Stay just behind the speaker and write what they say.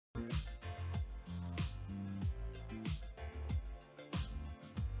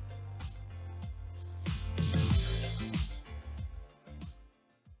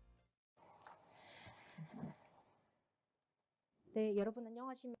네, 여러분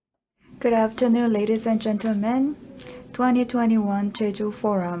안녕하십니까? Good afternoon, ladies and gentlemen. 2021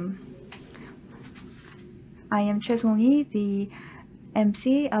 Jejuporom. I am Chivunga, the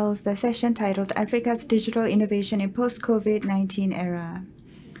MC of the session titled Africa's Digital Innovation in Post-COVID-19 Era.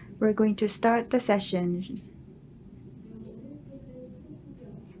 We're going to start the session.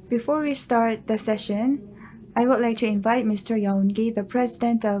 Before we start the session, I would like to invite Mr. Yeon-gi, the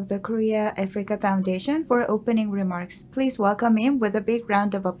president of the Korea Africa Foundation, for opening remarks. Please welcome him with a big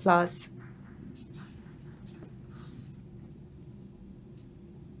round of applause.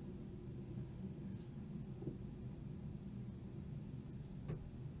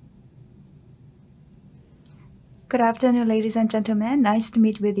 Good afternoon, ladies and gentlemen. Nice to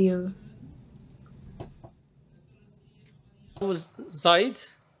meet with you. Abou-Zeid,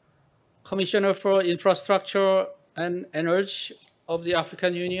 Commissioner for Infrastructure and Energy of the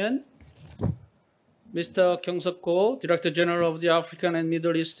African Union. Mr. Kyung-Suk Ko, Director General of the African and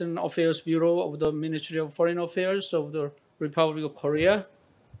Middle Eastern Affairs Bureau of the Ministry of Foreign Affairs of the Republic of Korea.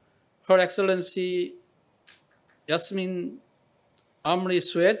 Her Excellency Yasmin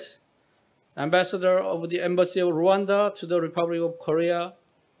Abou-Zeid, Ambassador of the Embassy of Rwanda to the Republic of Korea,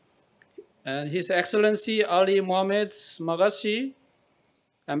 and His Excellency Ali Mohamed Magashi,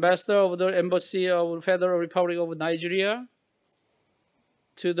 Ambassador of the Embassy of the Federal Republic of Nigeria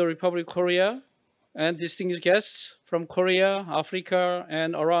to the Republic of Korea, and distinguished guests from Korea, Africa,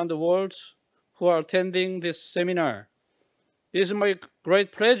 and around the world who are attending this seminar. It is my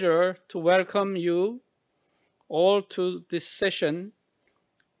great pleasure to welcome you all to this session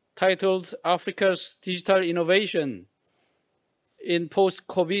titled Africa's Digital Innovation in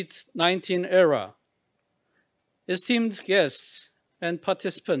Post-COVID-19 Era. Esteemed guests and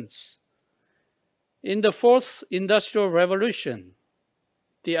participants, in the fourth industrial revolution,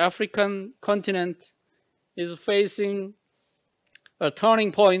 the African continent is facing a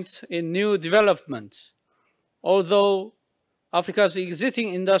turning point in new development. Although Africa's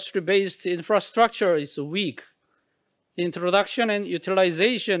existing industry-based infrastructure is weak, the introduction and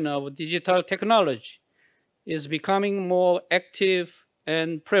utilization of digital technology is becoming more active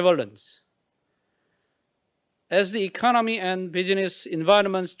and prevalent. As the economy and business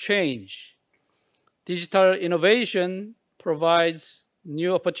environments change, digital innovation provides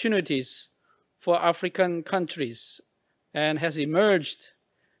new opportunities for African countries and has emerged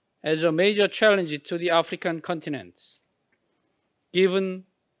as a major challenge to the African continent. Given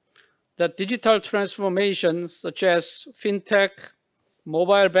that digital transformation such as fintech,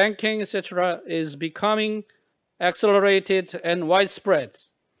 mobile banking, etc. is becoming accelerated and widespread,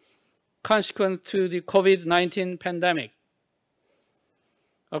 consequent to the COVID-19 pandemic.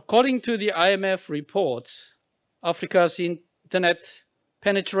 According to the IMF report, Africa's internet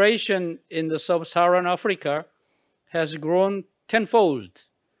penetration in the sub-Saharan Africa has grown tenfold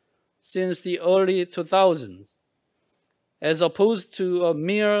since the early 2000s, as opposed to a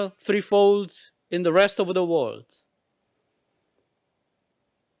mere threefold in the rest of the world.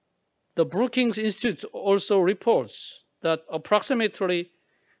 The Brookings Institute also reports that approximately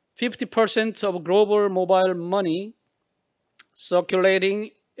 50% of global mobile money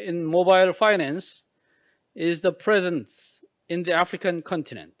circulating in mobile finance is the presence in the African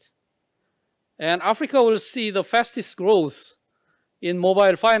continent. And Africa will see the fastest growth in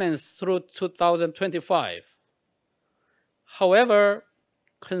mobile finance through 2025. However,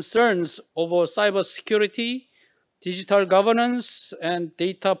 concerns over cybersecurity, digital governance, and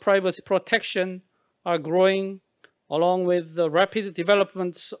data privacy protection are growing along with the rapid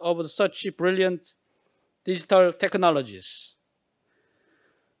development of such brilliant digital technologies.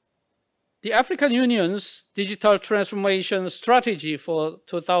 The African Union's digital transformation strategy for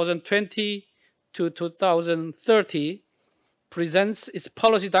 2020 to 2030 presents its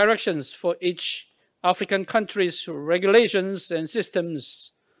policy directions for each African country's regulations and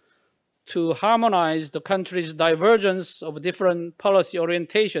systems to harmonize the country's divergence of different policy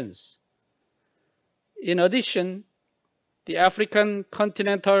orientations. In addition, the African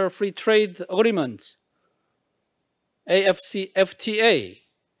Continental Free Trade Agreement, AFCFTA,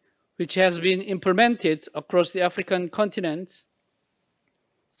 which has been implemented across the African continent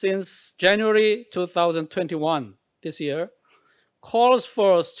since January 2021, this year, calls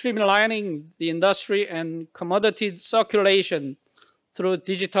for streamlining the industry and commodity circulation through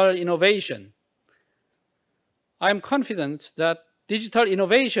digital innovation. I am confident that digital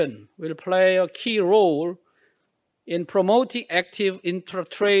innovation will play a key role in promoting active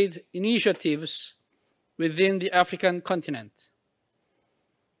intra-trade initiatives within the African continent.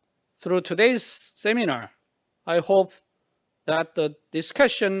 Through today's seminar, I hope that the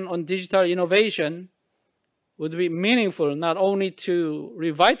discussion on digital innovation would be meaningful not only to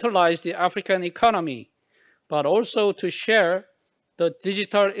revitalize the African economy, but also to share the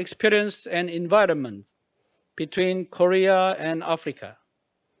digital experience and environment between Korea and Africa,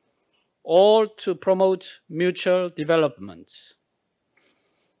 all to promote mutual development.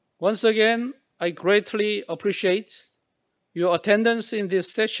 Once again, I greatly appreciate your attendance in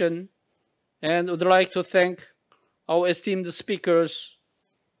this session and would like to thank our esteemed speakers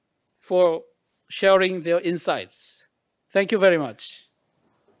for sharing their insights. Thank you very much.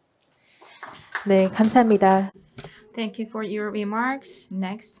 네, 감사합니다. Thank you for your remarks.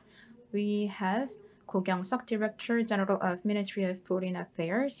 Next, we have Ko Kyung-seok, Director General of Ministry of Foreign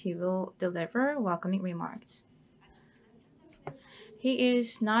Affairs. He will deliver welcoming remarks. He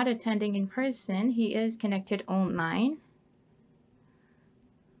is not attending in person. He is connected online.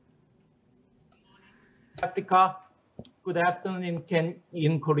 Africa, good afternoon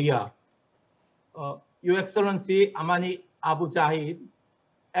in Korea. Your Excellency Amani Abou-Zeid,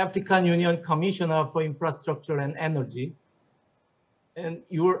 African Union Commissioner for Infrastructure and Energy, and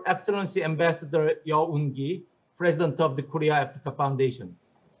Your Excellency Ambassador Yeon-gi, President of the Korea-Africa Foundation,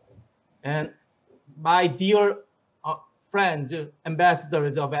 and my dear friends,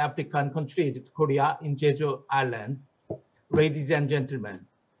 ambassadors of African countries to Korea in Jeju Island, ladies and gentlemen.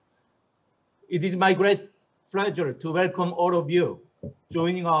 It is my great pleasure to welcome all of you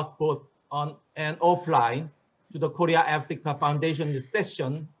joining us both on and offline to the Korea-Africa Foundation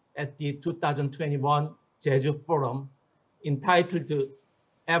session at the 2021 Jejuporam entitled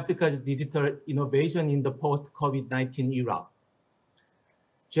Africa's Digital Innovation in the Post-COVID-19 Era.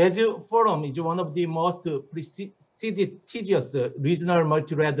 Jejuporam is one of the most prestigious regional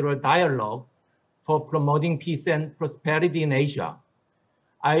multilateral dialogues for promoting peace and prosperity in Asia.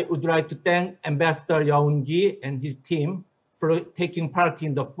 I would like to thank Ambassador Yeon-gi and his team for taking part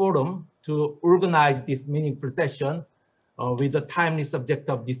in the forum to organize this meaningful session with a timely subject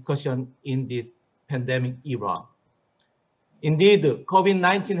of discussion in this pandemic era. Indeed,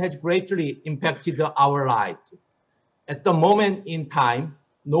 COVID-19 has greatly impacted our lives. At the moment in time,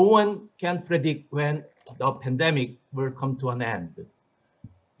 no one can predict when the pandemic will come to an end.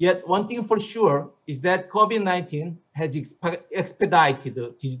 Yet one thing for sure is that COVID-19 has expedited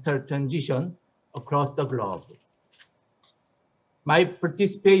the digital transition across the globe. My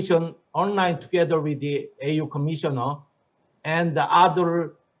participation online together with the AU Commissioner and the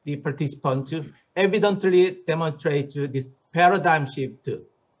other participants evidently demonstrates this paradigm shift.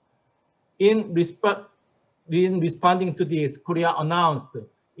 In responding to this, Korea announced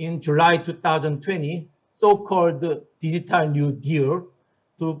in July 2020 so-called Digital New Deal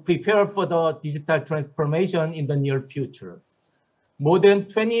to prepare for the digital transformation in the near future. More than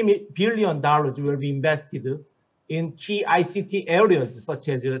 $20 billion will be invested in key ICT areas such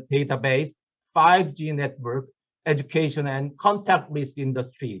as database, 5G network, education, and contactless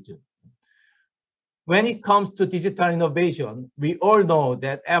industries. When it comes to digital innovation, we all know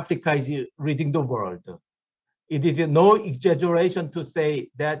that Africa is leading the world. It is no exaggeration to say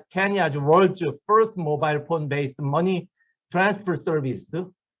that Kenya's world's first mobile phone-based money transfer service,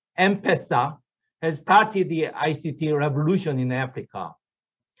 M-Pesa, has started the ICT revolution in Africa.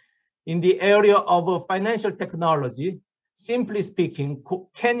 In the area of financial technology, simply speaking,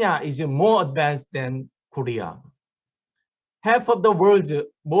 Kenya is more advanced than Korea. Half of the world's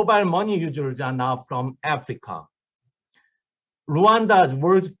mobile money users are now from Africa. Rwanda's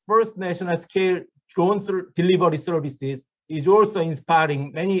world's first national-scale drone delivery services is also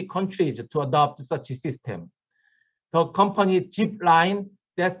inspiring many countries to adopt such a system. The company Zipline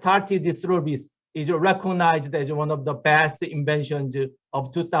that started this service is recognized as one of the best inventions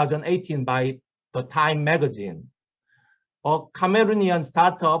of 2018 by the Time magazine. A Cameroonian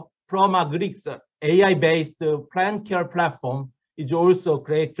startup, Promagrix, AI-based plant care platform, is also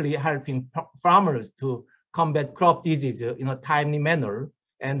greatly helping farmers to combat crop disease in a timely manner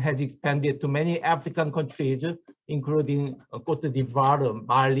and has expanded to many African countries, including Cote d'Ivoire,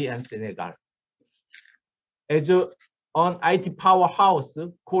 Mali, and Senegal. As an IT powerhouse,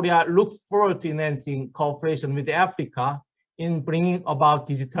 Korea looks forward to enhancing cooperation with Africa in bringing about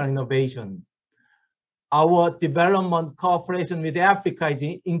digital innovation. Our development cooperation with Africa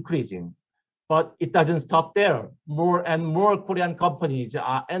is increasing, but it doesn't stop there. More and more Korean companies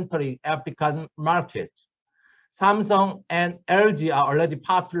are entering African markets. Samsung and LG are already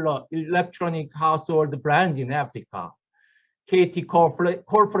popular electronic household brands in Africa. KT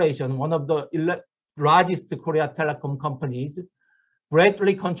Corporation, one of the largest Korea telecom companies,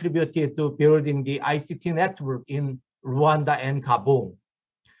 greatly contributed to building the ICT network in Rwanda and Gabon.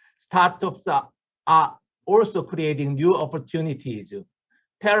 Startups are also creating new opportunities.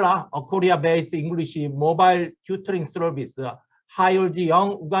 Tella, a Korea-based English mobile tutoring service, hires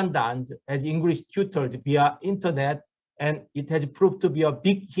young Ugandans as English tutors via internet, and it has proved to be a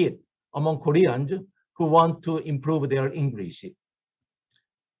big hit among Koreans who want to improve their English.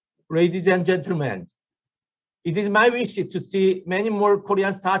 Ladies and gentlemen, it is my wish to see many more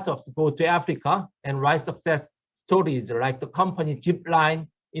Korean startups go to Africa and write success stories like the company Zipline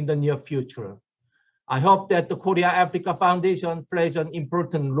in the near future. I hope that the Korea Africa Foundation plays an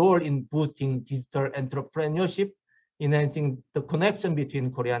important role in boosting digital entrepreneurship, enhancing the connection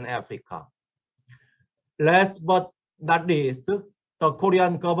between Korea and Africa. Last but not least, the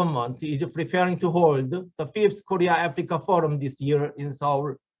Korean government is preparing to hold the 5th Korea Africa Forum this year in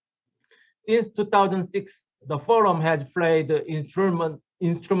Seoul. Since 2006, the forum has played an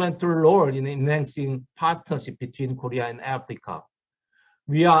instrumental role in enhancing partnership between Korea and Africa.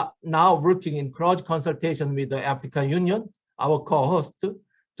 We are now working in close consultation with the African Union, our co-host,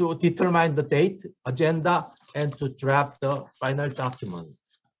 to determine the date, agenda, and to draft the final document.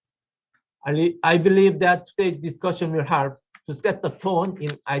 I believe that today's discussion will help to set the tone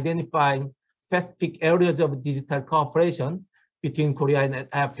in identifying specific areas of digital cooperation between Korea and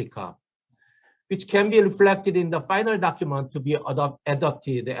Africa, which can be reflected in the final document to be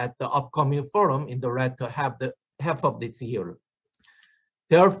adopted at the upcoming forum in the latter half of this year.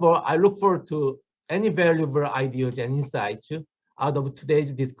 Therefore, I look forward to any valuable ideas and insights out of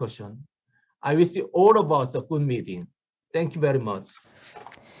today's discussion. I wish all of us a good meeting. Thank you very much.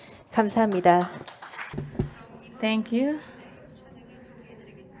 감사합니다. Thank you.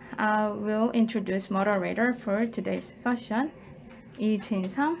 I will introduce moderator for today's session,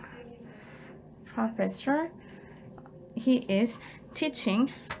 Lee-Jin-sang, professor. He is teaching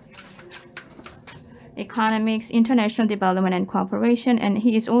Economics, International Development and Cooperation, and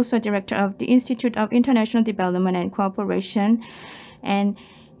he is also director of the Institute of International Development and Cooperation, and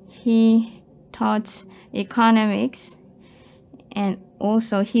he taught economics, and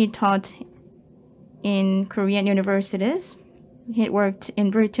also he taught in Korean universities. He worked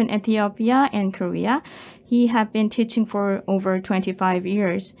in Britain, Ethiopia, and Korea. He had been teaching for over 25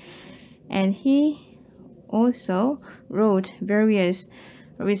 years, and he also wrote various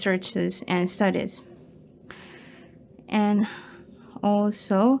researches and studies. And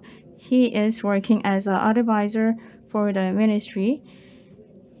also, he is working as an advisor for the ministry,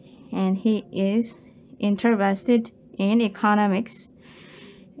 and he is interested in economics,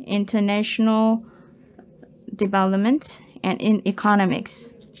 international development, and in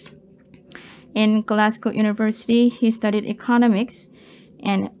economics. In Glasgow University, he studied economics,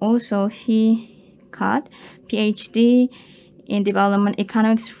 and also he got PhD in development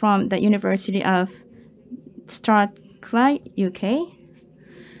economics from the University of Strathclyde, UK.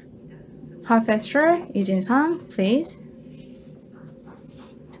 Professor Lee-Jin-sang, please.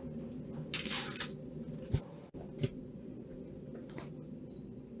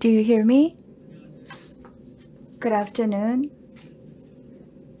 Do you hear me? Good afternoon.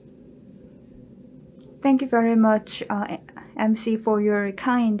 Thank you very much, MC, for your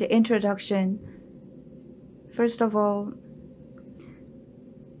kind introduction. First of all,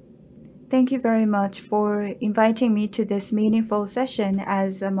 thank you very much for inviting me to this meaningful session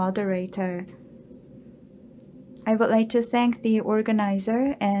as a moderator. I would like to thank the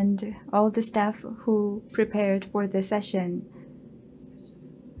organizer and all the staff who prepared for the session.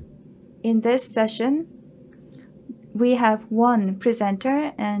 In this session, we have one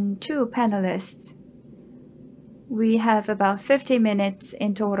presenter and two panelists. We have about 50 minutes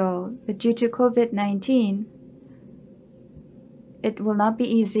in total, but due to COVID-19, it will not be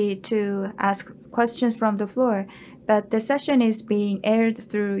easy to ask questions from the floor, but the session is being aired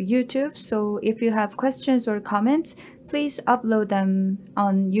through YouTube, so if you have questions or comments, please upload them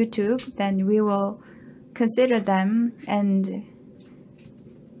on YouTube, then we will consider them and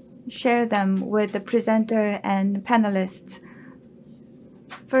share them with the presenter and panelists.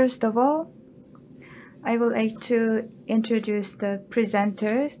 First of all, I would like to introduce the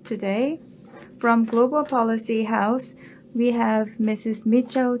presenters today. From Global Policy House, we have Mrs.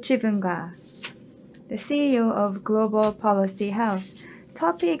 Michal Chivunga, the CEO of Global Policy House.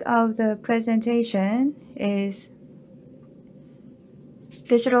 Topic of the presentation is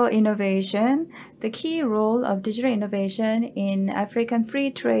digital innovation, the key role of digital innovation in African free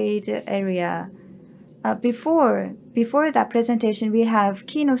trade area. Before that presentation, we have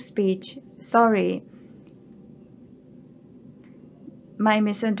keynote speech. Sorry, my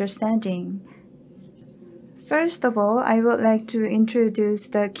misunderstanding. First of all, I would like to introduce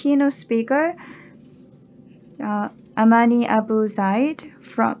the keynote speaker, Amani Abou-Zeid,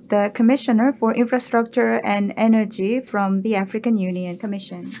 from the Commissioner for Infrastructure and Energy from the African Union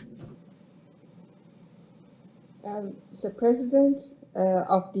Commission. Mr. President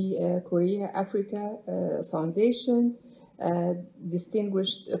of the Korea Africa Foundation,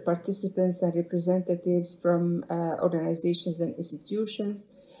 distinguished participants and representatives from organizations and institutions,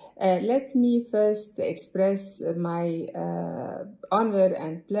 let me first express my honor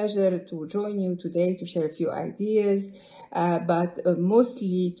and pleasure to join you today to share a few ideas, but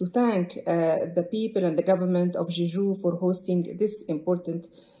mostly to thank the people and the government of Jeju for hosting this important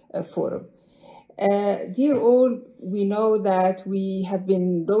forum. Dear all, we know that we have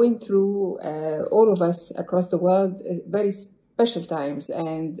been going through, all of us across the world, very special times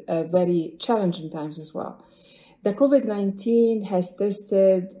and very challenging times as well. The COVID-19 has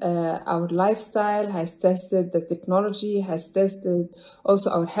tested our lifestyle, has tested the technology, has tested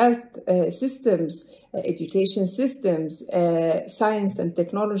also our health systems, education systems, science and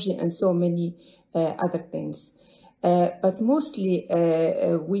technology, and so many other things. But mostly,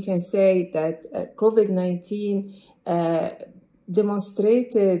 we can say that COVID-19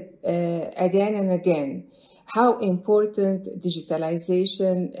 demonstrated again and again how important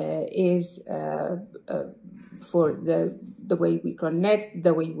digitalization is for the way we connect,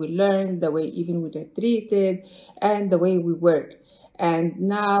 the way we learn, the way even we get treated, and the way we work. And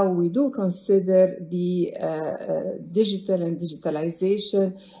now we do consider the digital and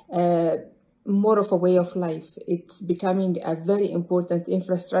digitalization more of a way of life. It's becoming a very important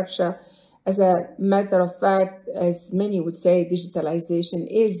infrastructure. As a matter of fact, as many would say, digitalization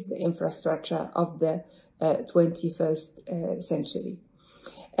is the infrastructure of the 21st century.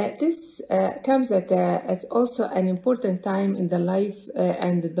 This comes at also an important time in the life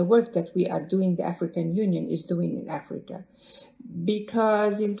and the work that we are doing, the African Union is doing in Africa.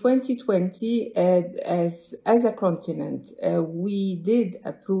 Because in 2020, as a continent, we did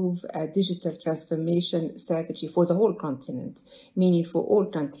approve a digital transformation strategy for the whole continent, meaning for all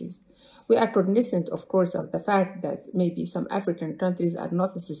countries. We are cognizant, of course, of the fact that maybe some African countries are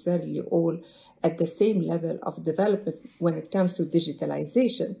not necessarily all at the same level of development when it comes to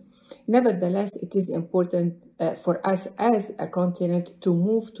digitalization. Nevertheless, it is important for us as a continent to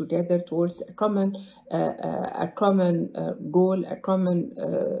move together towards a common goal, a common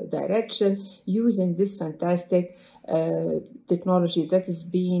direction, using this fantastic technology that is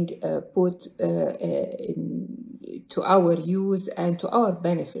being put to our use and to our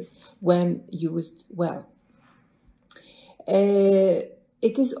benefit when used well.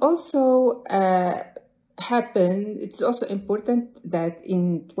 It is also it's also important that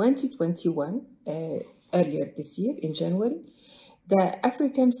in 2021, earlier this year in January, the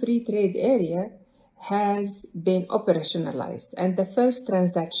African Free Trade Area has been operationalized, and the first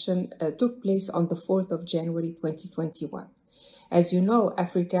transaction took place on the 4th of January 2021. As you know,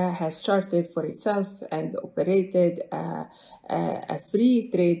 Africa has charted for itself and operated a free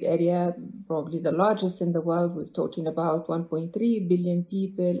trade area, probably the largest in the world. We're talking about 1.3 billion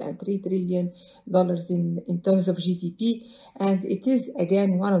people and $3 trillion in terms of GDP. And it is,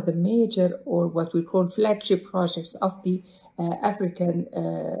 again, one of the major, or what we call flagship projects of the African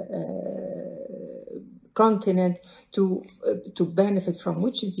continent to benefit from,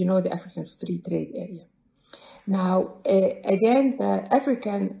 which is, the African Free Trade Area. Now, again, the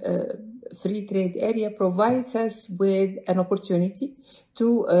African Free Trade Area provides us with an opportunity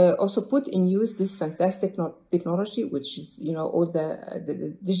to also put in use this fantastic technology, which is, all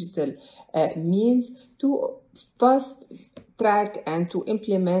the digital means, to fast track and to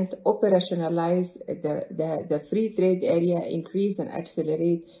implement, operationalize the free trade area, increase and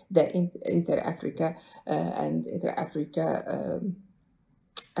accelerate the inter-Africa and inter-Africa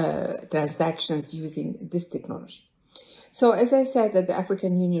transactions using this technology. So, as I said, at the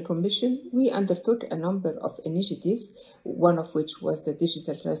African Union Commission, we undertook a number of initiatives, one of which was the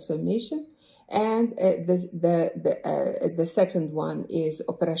digital transformation, and the second one is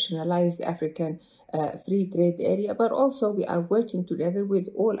operationalize the African Free Trade Area, but also we are working together with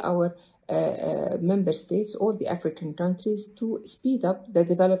all our member states, all the African countries, to speed up the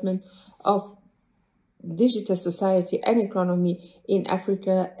development of digital society and economy in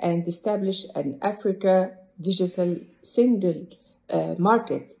Africa and establish an Africa digital single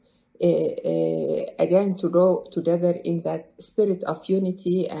market, again, to go together in that spirit of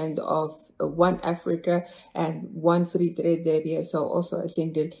unity and of one Africa and one free trade area, so also a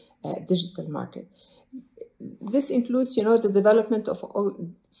single digital market. This includes, the development of all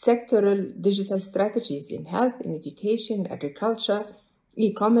sectoral digital strategies in health, in education, agriculture,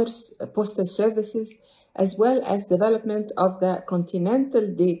 e-commerce, postal services, as well as development of the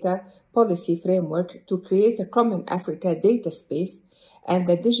continental data policy framework to create a common Africa data space, and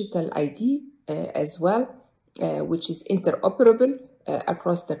the digital ID as well, which is interoperable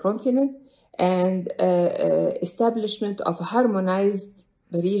across the continent, and establishment of harmonized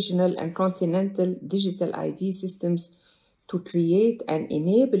regional and continental digital ID systems to create an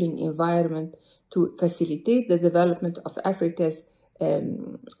enabling environment to facilitate the development of Africa's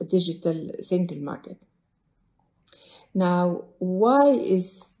digital single market. Now, why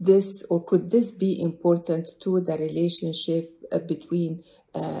is this, or could this be important to the relationship between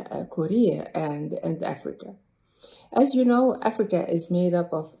Korea and Africa? As you know, Africa is made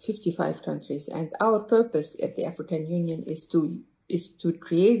up of 55 countries, and our purpose at the African Union is to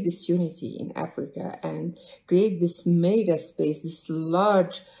create this unity in Africa and create this mega space, this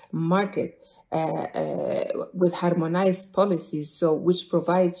large market with harmonized policies, so which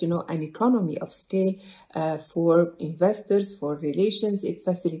provides, an economy of scale for investors, for relations. It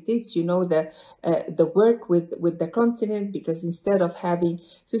facilitates, the work with the continent, because instead of having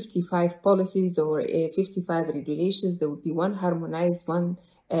 55 policies or 55 regulations, there would be one harmonized one,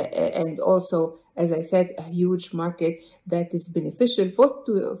 and also, as I said, a huge market that is beneficial both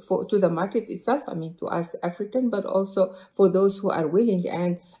to the market itself, to us African, but also for those who are willing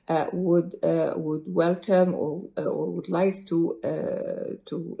and would welcome or would like to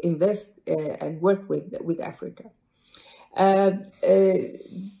invest and work with Africa.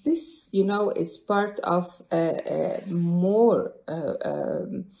 This, is part of more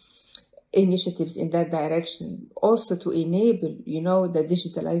initiatives in that direction, also to enable, the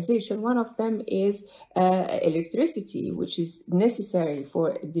digitalization. One of them is electricity, which is necessary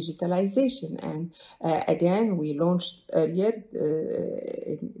for digitalization. And again, we launched earlier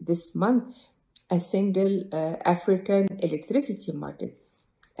this month a single African electricity market.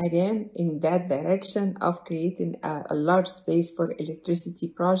 Again, in that direction of creating a large space for electricity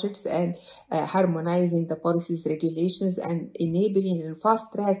projects and harmonizing the policies, regulations, and enabling and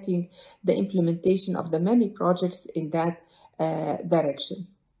fast-tracking the implementation of the many projects in that direction.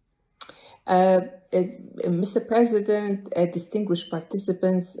 Mr. President, distinguished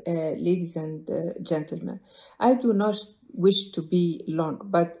participants, ladies and gentlemen, I do not wish to be long,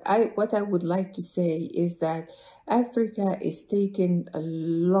 but what I would like to say is that Africa is taking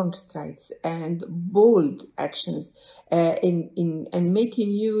long strides and bold actions in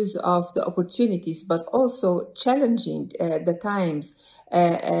making use of the opportunities, but also challenging the times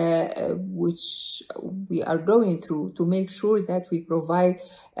which we are going through, to make sure that we provide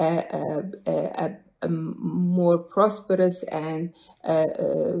a more prosperous and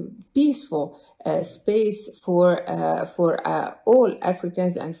peaceful space for all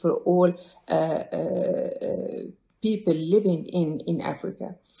Africans and for all people living in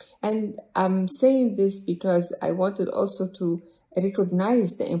Africa. And I'm saying this because I wanted also to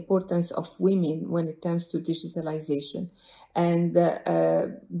recognize the importance of women when it comes to digitalization. And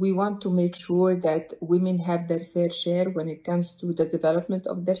we want to make sure that women have their fair share when it comes to the development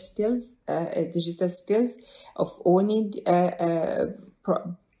of their skills, digital skills, of owning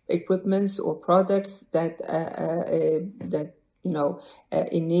equipments or products that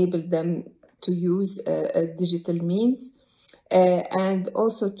enable them to use digital means, and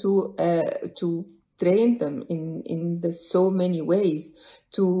also to train them in the so many ways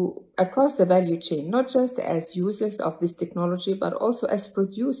across the value chain, not just as users of this technology, but also as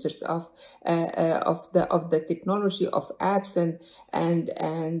producers of the technology, of apps and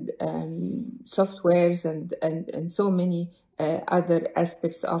softwares and so many other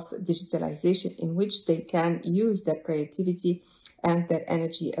aspects of digitalization in which they can use their creativity and their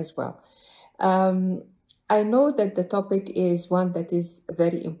energy as well. I know that the topic is one that is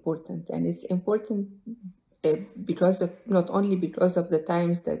very important, and it's important because of, not only because of the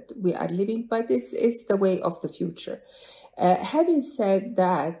times that we are living, but it's the way of the future. Having said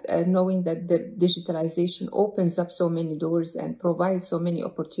that, knowing that the digitalization opens up so many doors and provides so many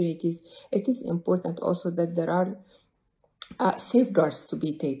opportunities, it is important also that there are safeguards to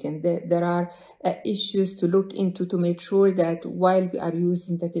be taken. There are issues to look into to make sure that while we are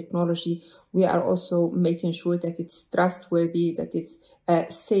using the technology, we are also making sure that it's trustworthy, that it's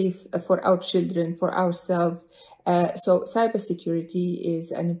safe for our children, for ourselves. So cybersecurity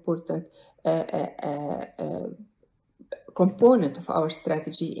is an important component of our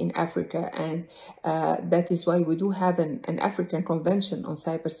strategy in Africa, and that is why we do have an African Convention on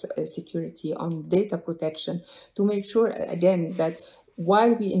cybersecurity, on data protection, to make sure, again, that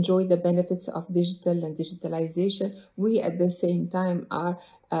while we enjoy the benefits of digital and digitalization, we at the same time are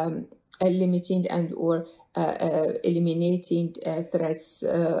limiting and or eliminating threats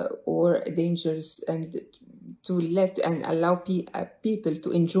or dangers, and to let and allow people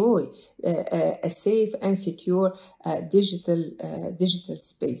to enjoy a safe and secure digital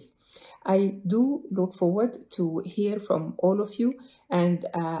space. I do look forward to hear from all of you, and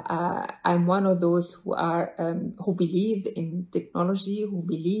I'm one of those who believe in technology, who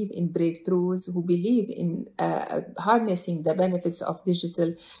believe in breakthroughs, who believe in harnessing the benefits of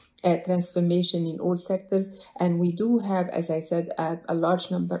digital transformation in all sectors. And we do have, as I said, a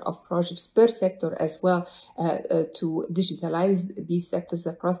large number of projects per sector as well to digitalize these sectors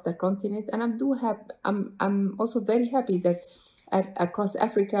across the continent. And I'm also very happy that across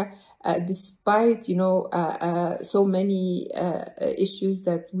Africa, despite so many issues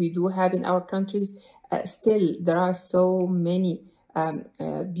that we do have in our countries, still there are so many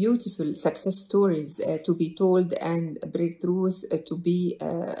beautiful success stories to be told and breakthroughs to be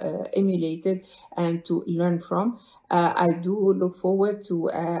emulated and to learn from. I do look forward to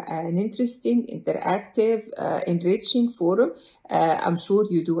an interesting, interactive, enriching forum. I'm sure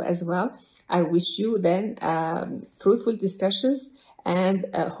you do as well. I wish you then fruitful discussions, and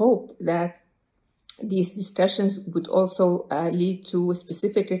hope that these discussions would also lead to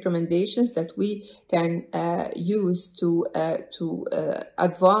specific recommendations that we can use to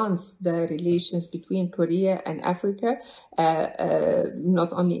advance the relations between Korea and Africa,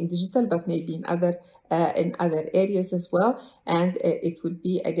 not only in digital, but maybe in other areas as well. And it would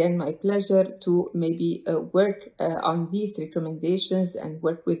be, again, my pleasure to maybe work on these recommendations and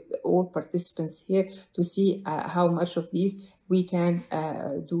work with all participants here to see how much of these we can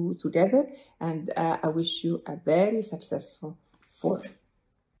do together. And I wish you a very successful forum.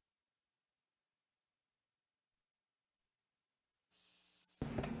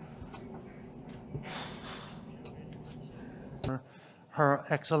 Her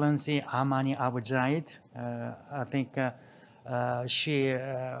Excellency Amani Abou-Zeid, I think she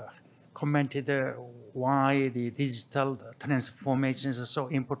commented why the digital transformations are so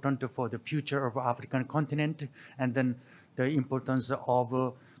important for the future of African continent, and then the importance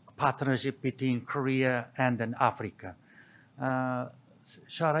of partnership between Korea and then Africa.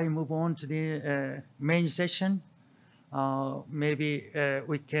 Shall I move on to the main session? Maybe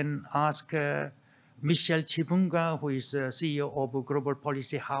we can ask Michelle Chivunga, who is CEO of Global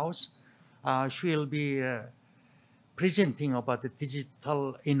Policy House. She will be presenting about the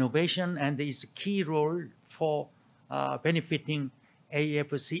digital innovation and its key role for benefiting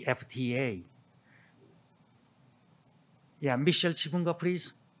AFCFTA. Yeah, Michelle Chivunga,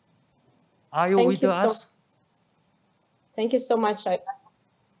 please. Are you with us? Thank you so much.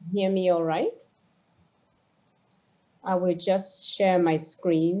 Hear me all right? I will just share my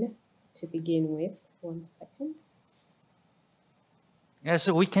screen to begin with. 1 second. Yes,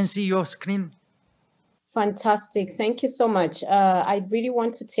 we can see your screen. Fantastic. Thank you so much. I really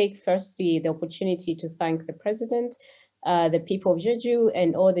want to take firstly the opportunity to thank the President, the people of Jeju,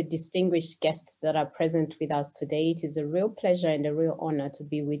 and all the distinguished guests that are present with us today. It is a real pleasure and a real honor to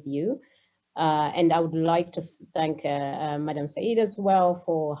be with you. And I would like to thank Madam Said as well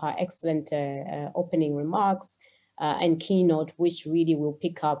for her excellent opening remarks and keynote, which really will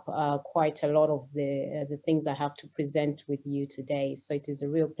pick up quite a lot of the things I have to present with you today. So it is a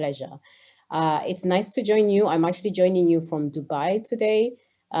real pleasure. It's nice to join you. I'm actually joining you from Dubai today,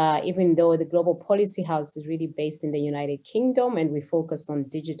 even though the Global Policy House is really based in the United Kingdom, and we focus on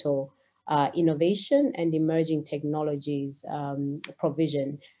digital innovation and emerging technologies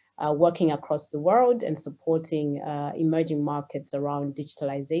provision, working across the world and supporting emerging markets around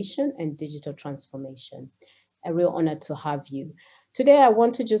digitalization and digital transformation. A real honor to have you. Today, I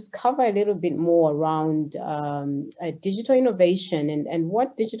want to just cover a little bit more around digital innovation and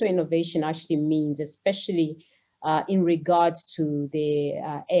what digital innovation actually means, especially in regards to the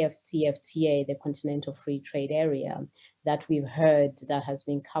AFCFTA, the Continental Free Trade Area, that we've heard that has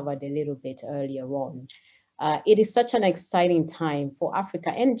been covered a little bit earlier on. It is such an exciting time for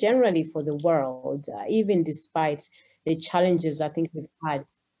Africa and generally for the world, even despite the challenges I think we've had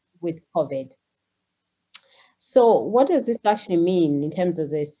with COVID. So what does this actually mean in terms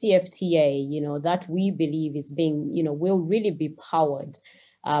of the CFTA, that we believe is being, will really be powered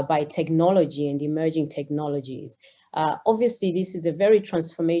by technology and emerging technologies? Obviously, this is a very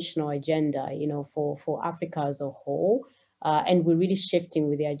transformational agenda, for Africa as a whole. And we're really shifting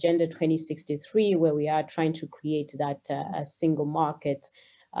with the Agenda 2063, where we are trying to create that a single market,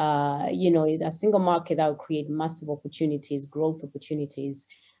 a single market that will create massive opportunities, growth opportunities,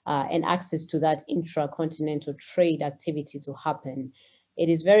 and access to that intra-continental trade activity to happen. It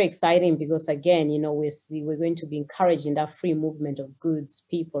is very exciting because, again, we're going to be encouraging that free movement of goods,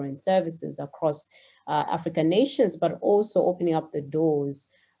 people, and services across African nations, but also opening up the doors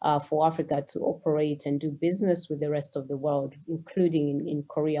for Africa to operate and do business with the rest of the world, including in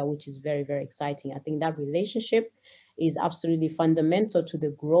Korea, which is very, very exciting. I think that relationship is absolutely fundamental to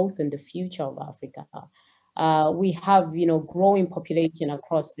the growth and the future of Africa. We have, growing population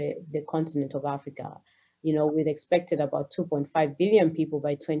across the continent of Africa, with expected about 2.5 billion people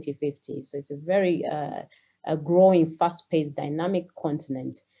by 2050. So it's a very a growing, fast-paced, dynamic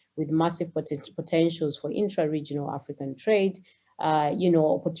continent with massive potentials for intra-regional African trade,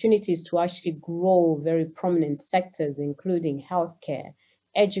 opportunities to actually grow very prominent sectors, including healthcare,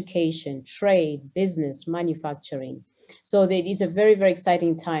 education, trade, business, manufacturing. So it is a very, very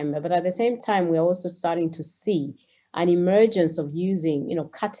exciting time. But at the same time, we're also starting to see an emergence of using,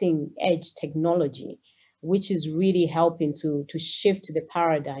 cutting edge technology, which is really helping to shift the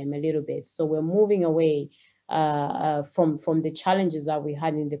paradigm a little bit. So we're moving away from the challenges that we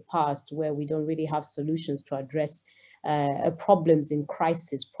had in the past, where we don't really have solutions to address problems in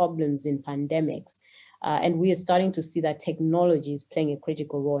crisis, problems in pandemics. And we are starting to see that technology is playing a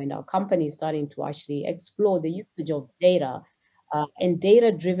critical role, and our company is starting to actually explore the usage of data and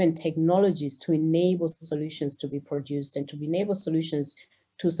data-driven technologies to enable solutions to be produced and to enable solutions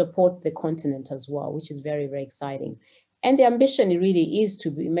to support the continent as well, which is very, very exciting. And the ambition really is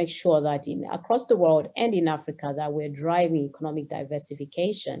to make sure that across the world and in Africa, that we're driving economic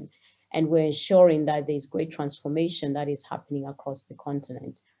diversification, and we're ensuring that there's great transformation that is happening across the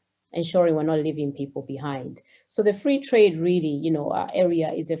continent, ensuring we're not leaving people behind. So the free trade really,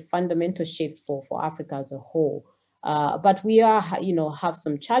 area is a fundamental shift for Africa as a whole. But we are, have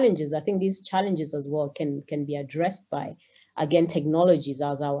some challenges. I think these challenges as well can be addressed by, again, technologies,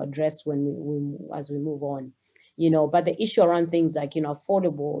 as I'll address as we move on. But the issue around things like,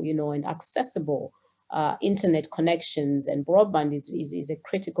 affordable, and accessible internet connections and broadband is a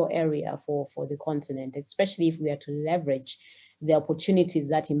critical area for the continent, especially if we are to leverage the opportunities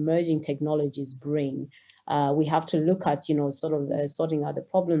that emerging technologies bring. We have to look at, sorting out the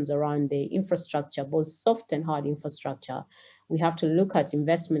problems around the infrastructure, both soft and hard infrastructure. We have to look at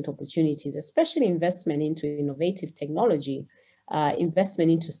investment opportunities, especially investment into innovative technology,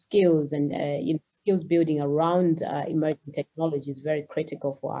 investment into skills and skills building around emerging technology is very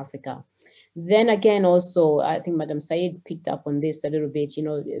critical for Africa. Then again, also, I think Madam Said picked up on this a little bit,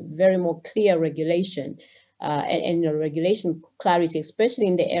 very more clear regulation and regulation clarity, especially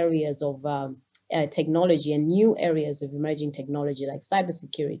in the areas of technology and new areas of emerging technology like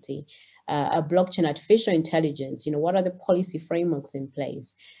cybersecurity, blockchain, artificial intelligence. What are the policy frameworks in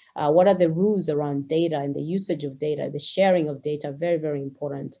place? What are the rules around data and the usage of data, the sharing of data? Very, very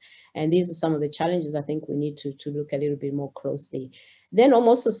important. And these are some of the challenges I think we need to look a little bit more closely. Then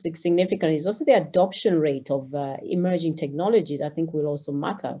also significant is also the adoption rate of emerging technologies, I think will also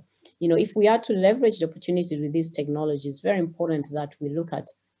matter. If we are to leverage the opportunities with these technologies, it's very important that we look at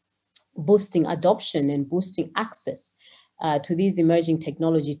boosting adoption and boosting access to these emerging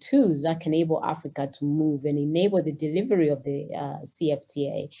technology tools that can enable Africa to move and enable the delivery of the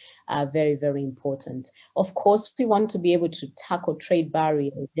CFTA. Very, very important. Of course, we want to be able to tackle trade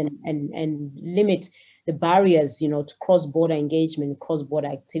barriers and limit the barriers, to cross-border engagement, cross-border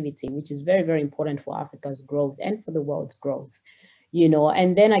activity, which is very, very important for Africa's growth and for the world's growth.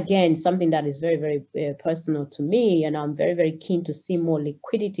 And then again, something that is very, very personal to me, and I'm very, very keen to see more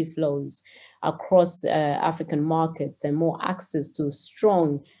liquidity flows across African markets and more access to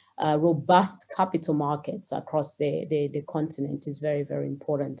strong, robust capital markets across the continent is very, very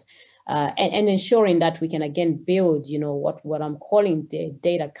important. And ensuring that we can again build, what I'm calling the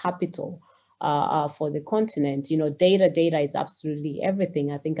data capital for the continent. Data is absolutely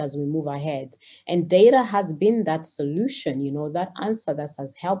everything, I think, as we move ahead. And data has been that solution, that answer that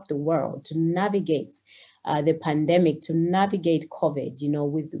has helped the world to navigate the pandemic, to navigate COVID,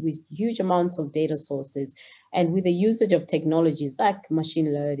 with huge amounts of data sources and with the usage of technologies like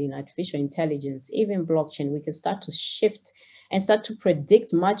machine learning, artificial intelligence, even blockchain, we can start to shift and start to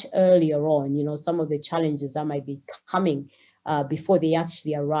predict much earlier on, some of the challenges that might be coming before they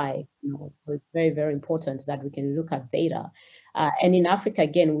actually arrive. So it's very, very important that we can look at data. And in Africa,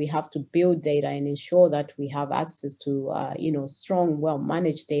 again, we have to build data and ensure that we have access to, strong,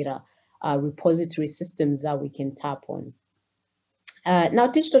 well-managed data repository systems that we can tap on. Now,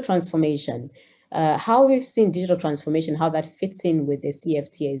 digital transformation. How we've seen digital transformation, how that fits in with the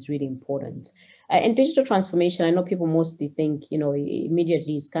CFTA is really important. And digital transformation, I know people mostly think,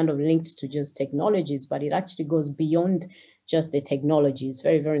 immediately it's kind of linked to just technologies, but it actually goes beyond just the technology. It's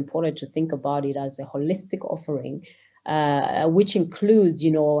very, very important to think about it as a holistic offering which includes,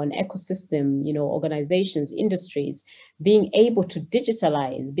 an ecosystem, organizations, industries, being able to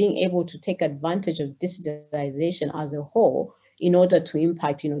digitalize, being able to take advantage of digitalization as a whole in order to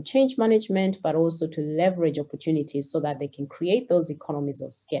impact, change management, but also to leverage opportunities so that they can create those economies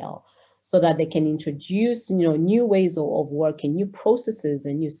of scale, so that they can introduce, new ways of working, new processes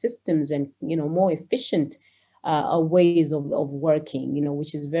and new systems and, more efficient ways of working,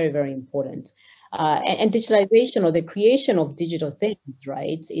 which is very, very important. And digitalization, or the creation of digital things,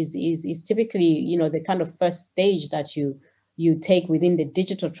 right, is typically, the kind of first stage that you take within the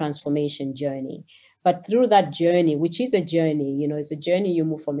digital transformation journey. But through that journey, which is a journey, it's a journey you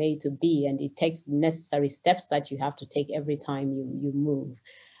move from A to B, and it takes necessary steps that you have to take every time you move.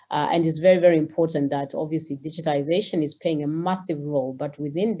 And it's very, very important that obviously digitalization is playing a massive role, but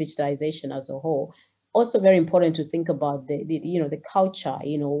within digitalization as a whole, also very important to think about the culture,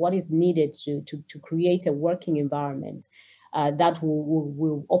 what is needed to create a working environment that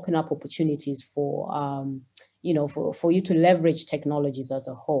will open up opportunities for, for you to leverage technologies as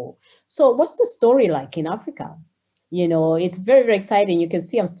a whole. So what's the story like in Africa? It's very, very exciting. You can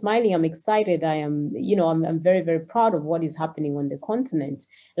see I'm smiling, I'm excited. I am, I'm very, very proud of what is happening on the continent.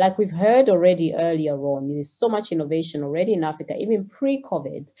 Like we've heard already earlier on, there's so much innovation already in Africa. Even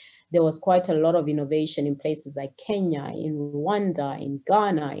pre-COVID, there was quite a lot of innovation in places like Kenya, in Rwanda, in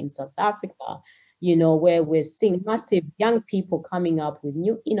Ghana, in South Africa, where we're seeing massive young people coming up with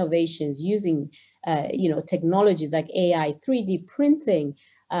new innovations using, technologies like AI, 3D printing,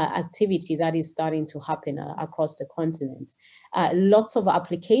 activity that is starting to happen across the continent. Lots of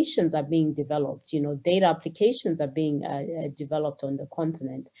applications are being developed, data applications are being developed on the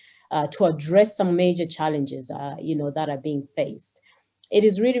continent to address some major challenges, that are being faced. It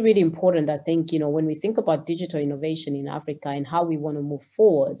is really, really important, I think, when we think about digital innovation in Africa and how we want to move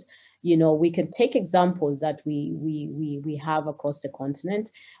forward, we can take examples that we have across the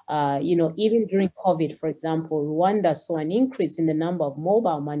continent. Even during COVID, for example, Rwanda saw an increase in the number of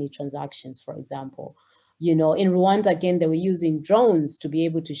mobile money transactions, for example. In Rwanda, again, they were using drones to be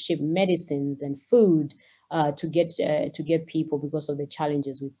able to ship medicines and food to get people because of the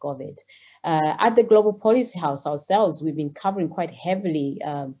challenges with COVID. At the Global Policy House ourselves, we've been covering quite heavily,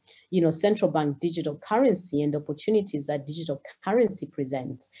 central bank digital currency and opportunities that digital currency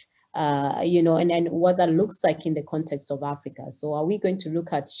presents. And what that looks like in the context of Africa. So are we going to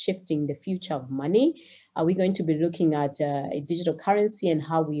look at shifting the future of money? Are we going to be looking at a digital currency and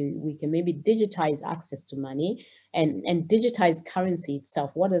how we can maybe digitize access to money and digitize currency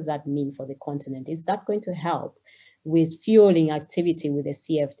itself? What does that mean for the continent? Is that going to help with fueling activity with the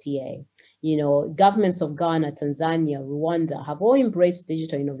CFTA? Governments of Ghana, Tanzania, Rwanda have all embraced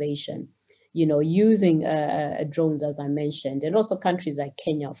digital innovation, using drones, as I mentioned, and also countries like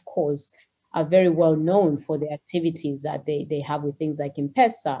Kenya, of course, are very well known for the activities that they have with things like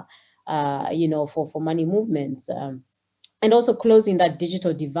M-Pesa, for money movements, and also closing that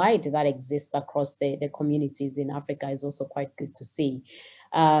digital divide that exists across the communities in Africa is also quite good to see.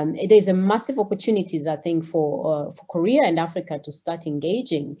 There's a massive opportunities, I think, for Korea and Africa to start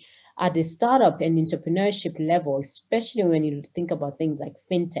engaging at the startup and entrepreneurship level, especially when you think about things like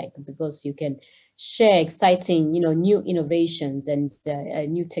fintech, because you can share exciting, new innovations and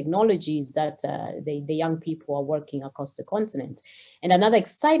new technologies that the young people are working across the continent. And another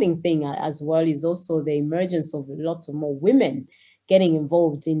exciting thing as well is also the emergence of lots of more women getting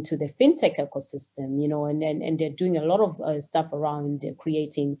involved into the fintech ecosystem, and they're doing a lot of stuff around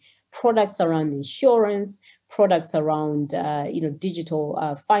creating products around insurance, products around,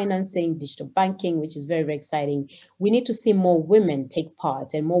 digital financing, digital banking, which is very, very exciting. We need to see more women take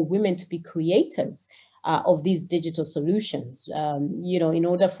part and more women to be creators of these digital solutions, in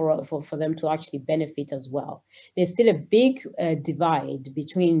order for them to actually benefit as well. There's still a big divide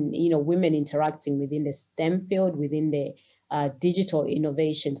between, women interacting within the STEM field, within the digital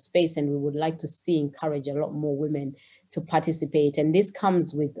innovation space, and we would like to encourage a lot more women to participate. And this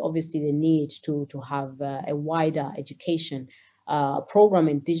comes with obviously the need to have a wider education program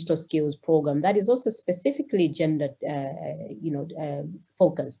and digital skills program that is also specifically gender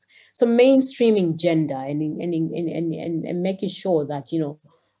focused. So mainstreaming gender and making sure that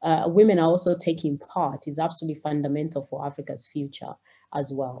women are also taking part is absolutely fundamental for Africa's future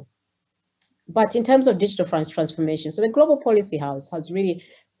as well. But in terms of digital transformation, so the Global Policy House has really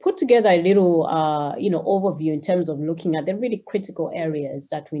put together a little, overview in terms of looking at the really critical areas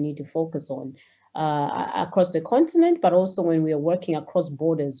that we need to focus on across the continent, but also when we are working across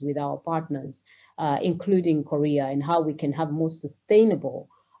borders with our partners, including Korea, and how we can have more sustainable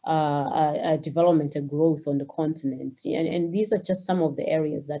development and growth on the continent. And these are just some of the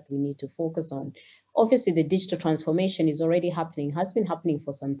areas that we need to focus on. Obviously, the digital transformation is already happening, has been happening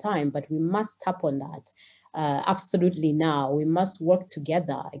for some time, but we must tap on that absolutely now. We must work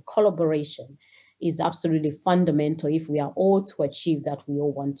together. Collaboration is absolutely fundamental if we are all to achieve that we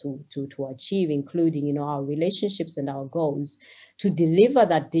all want to achieve, including our relationships and our goals to deliver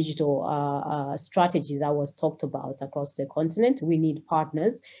that digital strategy that was talked about across the continent. We need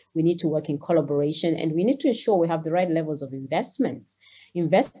partners, we need to work in collaboration, and we need to ensure we have the right levels of investment.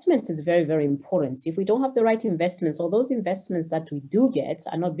 Investment is very, very important. If we don't have the right investments, or those investments that we do get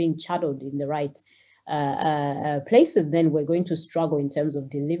are not being channeled in the right places, then we're going to struggle in terms of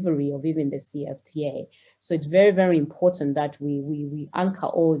delivery of even the CFTA. So it's very, very important that we anchor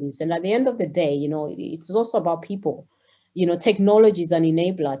all this. And at the end of the day, it's also about people. Technology is an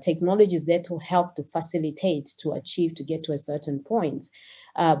enabler. Technology is there to help, to facilitate, to achieve, to get to a certain point.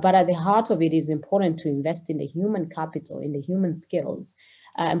 But at the heart of it is important to invest in the human capital, in the human skills,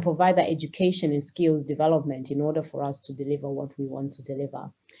 and provide that education and skills development in order for us to deliver what we want to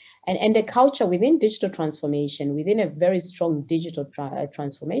deliver. And the culture within digital transformation, within a very strong digital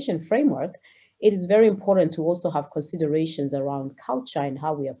transformation framework, it is very important to also have considerations around culture and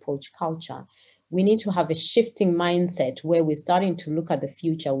how we approach culture. We need to have a shifting mindset where we're starting to look at the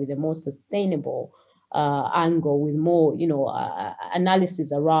future with a more sustainable angle, with more,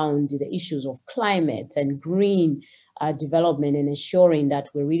 analysis around the issues of climate and green development, and ensuring that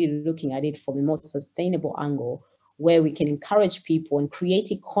we're really looking at it from a more sustainable angle, where we can encourage people and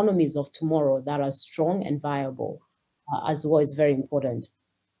create economies of tomorrow that are strong and viable as well, is very important.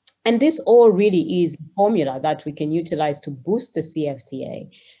 And this all really is the formula that we can utilize to boost the CFTA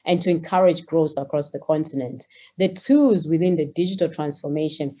and to encourage growth across the continent. The tools within the digital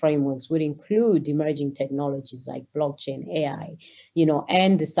transformation frameworks would include emerging technologies like blockchain, AI,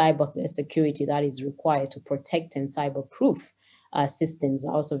 and the cyber security that is required to protect and cyber-proof systems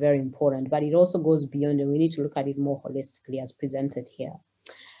are also very important, but it also goes beyond, and we need to look at it more holistically as presented here.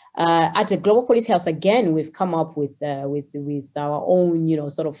 At the Global Policy House, again, we've come up with our own,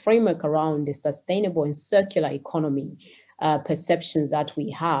 sort of framework around the sustainable and circular economy perceptions that we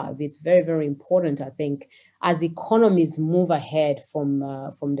have. It's very, very important, I think, as economies move ahead from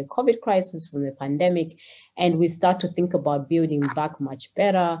the COVID crisis, from the pandemic, and we start to think about building back much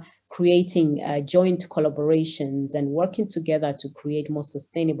better, creating joint collaborations and working together to create more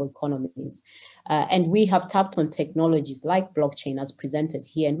sustainable economies. And we have tapped on technologies like blockchain as presented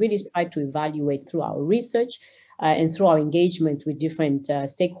here, and really tried to evaluate through our research and through our engagement with different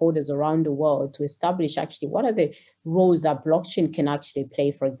stakeholders around the world to establish actually what are the roles that blockchain can actually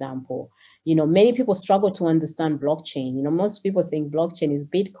play, for example. Many people struggle to understand blockchain. Most people think blockchain is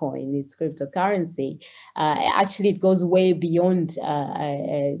Bitcoin, it's cryptocurrency. Actually, it goes way beyond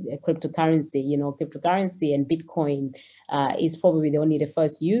cryptocurrency. Cryptocurrency and Bitcoin is probably the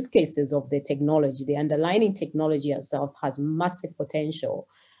first use cases of the technology. The underlying technology itself has massive potential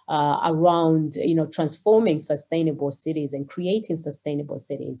around, transforming sustainable cities and creating sustainable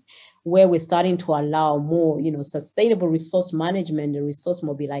cities, where we're starting to allow more, sustainable resource management and resource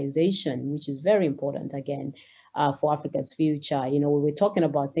mobilization, which is very important, again, for Africa's future. We're talking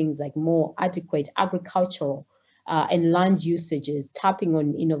about things like more adequate agricultural and land usages, tapping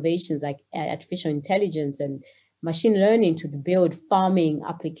on innovations like artificial intelligence and machine learning to build farming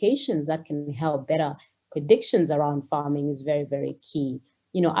applications that can help better predictions around farming is very, very key.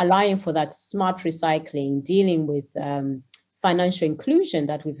 Allowing for that smart recycling, dealing with financial inclusion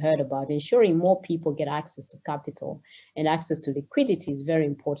that we've heard about, ensuring more people get access to capital and access to liquidity is very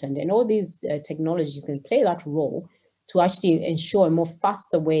important. And all these technologies can play that role to actually ensure a more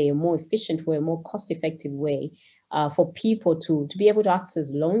faster way, a more efficient way, a more cost-effective way for people to be able to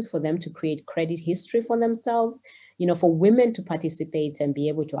access loans, for them to create credit history for themselves, for women to participate and be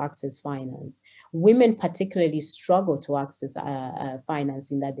able to access finance. Women particularly struggle to access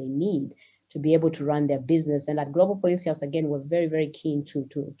financing that they need to be able to run their business. And at Global Policy House, again, we're very, very keen to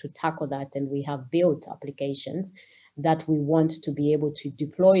tackle that. And we have built applications that we want to be able to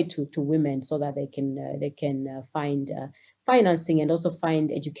deploy to women so that they can find financing and also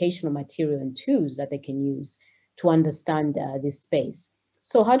find educational material and tools that they can use to understand this space.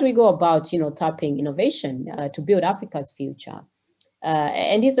 So how do we go about, tapping innovation to build Africa's future?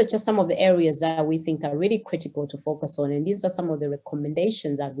 And these are just some of the areas that we think are really critical to focus on. And these are some of the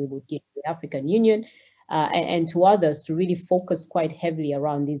recommendations that we would give to the African Union and to others to really focus quite heavily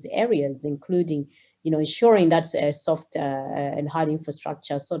around these areas, including, ensuring that soft and hard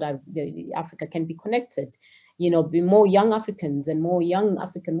infrastructure so that Africa can be connected. Be more young Africans and more young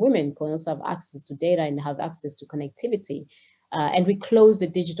African women can also have access to data and have access to connectivity. And we close the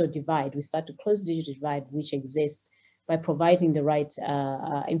digital divide. We start to close the digital divide which exists by providing the right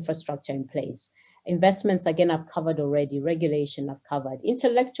infrastructure in place. Investments, again, I've covered already. Regulation, I've covered.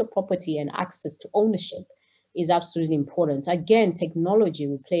 Intellectual property and access to ownership is absolutely important. Again, technology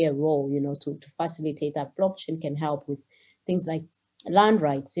will play a role, to facilitate that. Blockchain can help with things like land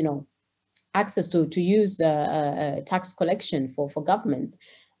rights, access to use tax collection for governments,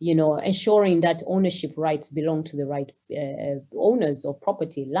 ensuring that ownership rights belong to the right owners of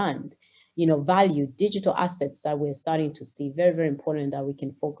property, land, value, digital assets that we're starting to see. Very, very important that we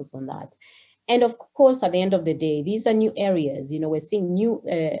can focus on that. And of course, at the end of the day, these are new areas. We're seeing new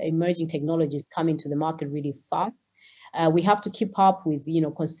emerging technologies coming to the market really fast. We have to keep up with,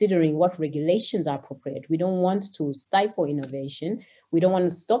 considering what regulations are appropriate. We don't want to stifle innovation. We don't want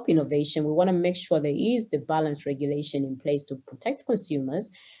to stop innovation. We want to make sure there is the balanced regulation in place to protect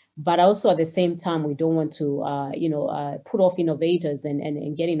consumers. But also at the same time, we don't want to, put off innovators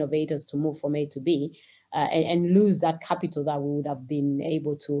and get innovators to move from A to B. And lose that capital that we would have been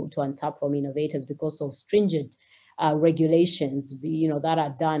able to untap from innovators because of stringent regulations, that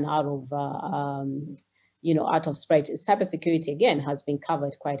are done out of spread. Cybersecurity, again, has been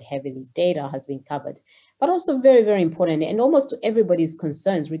covered quite heavily. Data has been covered, but also very, very important and almost to everybody's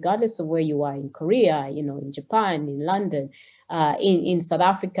concerns, regardless of where you are in Korea, in Japan, in London, in South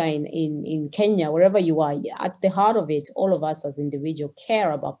Africa, in Kenya, wherever you are. At the heart of it, all of us as individuals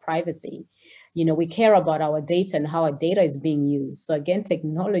care about privacy. We care about our data and how our data is being used. So again,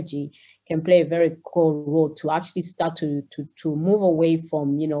 technology can play a very core role to actually start to move away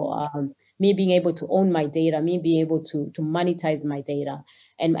from, me being able to own my data, me being able to monetize my data.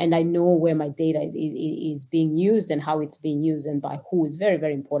 And I know where my data is being used and how it's being used and by who is very,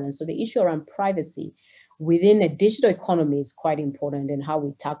 very important. So the issue around privacy within a digital economy is quite important, and how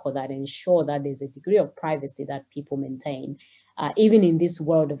we tackle that and ensure that there's a degree of privacy that people maintain. Even in this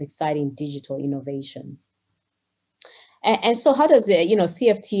world of exciting digital innovations. And so how does it,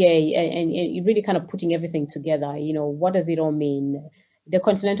 CFTA and really kind of putting everything together, what does it all mean? The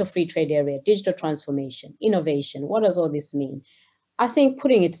Continental Free Trade Area, digital transformation, innovation, what does all this mean? I think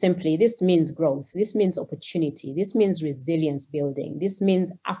putting it simply, this means growth, this means opportunity, this means resilience building, this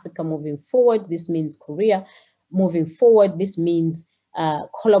means Africa moving forward, this means Korea moving forward, this means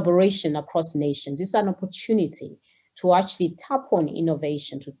collaboration across nations. It's an opportunity to actually tap on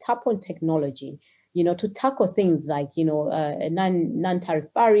innovation, to tap on technology, to tackle things like, non-tariff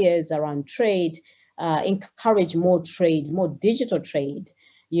barriers around trade, encourage more trade, more digital trade,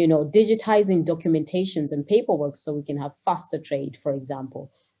 digitizing documentations and paperwork so we can have faster trade, for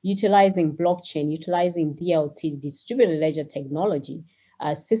example, utilizing blockchain, utilizing DLT, distributed ledger technology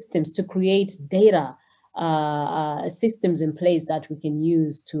systems to create data systems in place that we can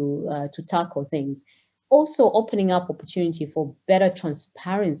use to tackle things. Also, opening up opportunity for better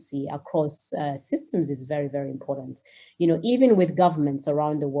transparency across systems is very, very important. Even with governments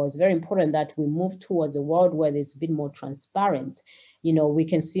around the world, it's very important that we move towards a world where there's a bit more transparent. We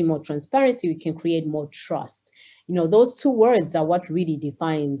can see more transparency, we can create more trust. Those two words are what really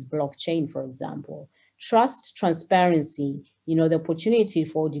defines blockchain, for example. Trust, transparency, the opportunity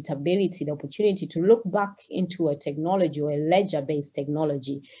for auditability, the opportunity to look back into a technology or a ledger-based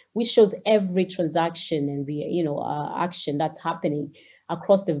technology, which shows every transaction and action that's happening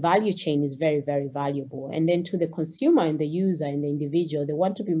across the value chain is very, very valuable. And then to the consumer and the user and the individual, they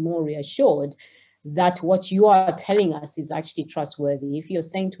want to be more reassured that what you are telling us is actually trustworthy. If you're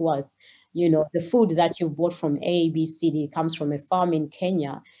saying to us, the food that you've bought from A, B, C, D comes from a farm in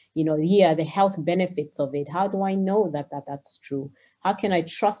Kenya, here are the health benefits of it. How do I know that that's true? How can I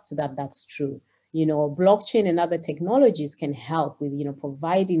trust that that's true? Blockchain and other technologies can help with,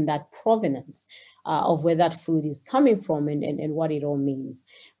 providing that provenance of where that food is coming from and what it all means.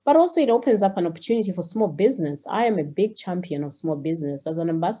 But also it opens up an opportunity for small business. I am a big champion of small business. As an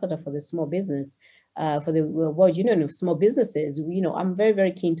ambassador for the small business, for the World Union of Small Businesses, I'm very,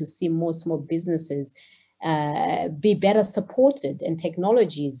 very keen to see more small businesses be better supported, and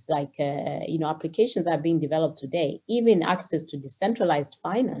technologies like, applications are being developed today, even access to decentralized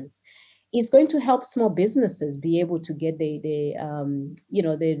finance is going to help small businesses be able to get the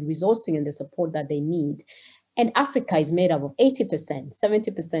resourcing and the support that they need. And Africa is made up of 80%,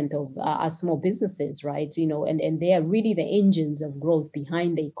 70% of our small businesses, right? And they are really the engines of growth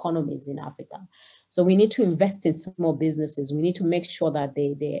behind the economies in Africa. So we need to invest in small businesses. We need to make sure that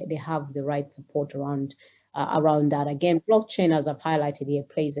they have the right support around that. Again, blockchain, as I've highlighted here,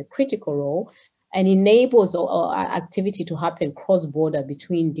 plays a critical role and enables activity to happen cross-border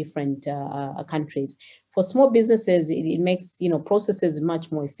between different countries. For small businesses, it makes processes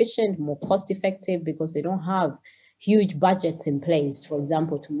much more efficient, more cost-effective, because they don't have huge budgets in place, for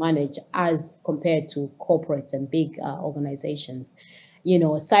example, to manage as compared to corporates and big organizations.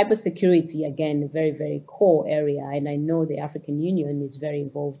 Cybersecurity, again, a very, very core area. And I know the African Union is very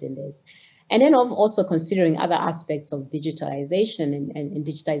involved in this. And then also considering other aspects of digitalization and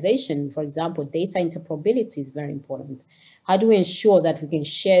digitization, for example, data interoperability is very important. How do we ensure that we can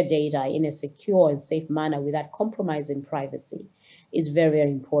share data in a secure and safe manner without compromising privacy? Is very,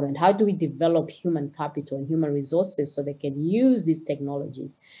 very important. How do we develop human capital and human resources so they can use these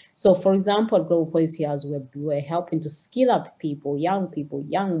technologies? So, for example, at Global Policy House, we're helping to skill up people, young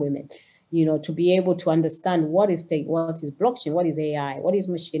women, to be able to understand what is blockchain, what is AI, what is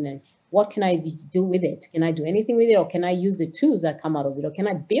machine learning, what can I do with it? Can I do anything with it, or can I use the tools that come out of it, or can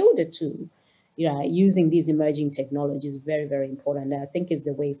I build a tool? Using these emerging technologies, very, very important. And I think is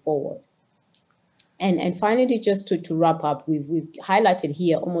the way forward. And finally, just to wrap up, we've highlighted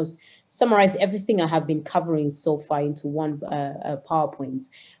here, almost summarized everything I have been covering so far into one PowerPoint,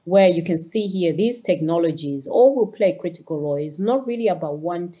 where you can see here these technologies all will play a critical role. It's not really about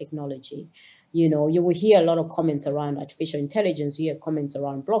one technology. You will hear a lot of comments around artificial intelligence, you hear comments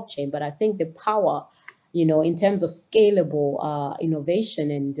around blockchain, but I think the power, in terms of scalable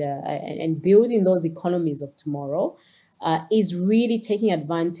innovation and building those economies of tomorrow, is really taking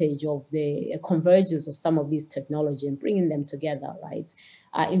advantage of the convergence of some of these technology and bringing them together, right?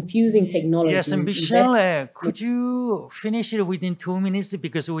 Infusing technology. Yes, and Michelle, could you finish it within 2 minutes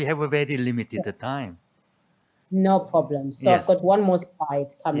because we have a very limited time? No problem. So yes. I've got one more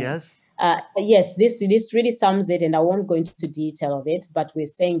slide coming. Yes. Yes, this really sums it, and I won't go into detail of it, but we're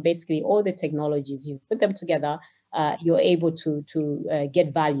saying basically all the technologies, you put them together, you're able to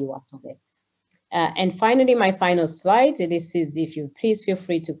get value out of it. And finally, my final slide, this is, if you please feel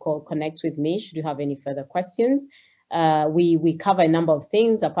free to connect with me should you have any further questions. We cover a number of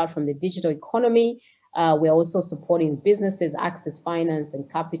things apart from the digital economy. We're also supporting businesses access finance and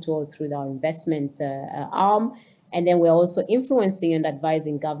capital through our investment arm. And then we're also influencing and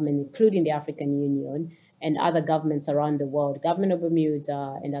advising government, including the African Union and other governments around the world, government of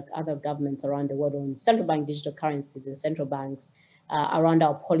Bermuda and other governments around the world on central bank digital currencies and central banks around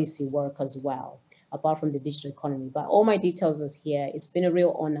our policy work as well, apart from the digital economy. But all my details is here. It's been a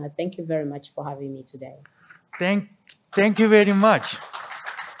real honor. Thank you very much for having me today. Thank you very much.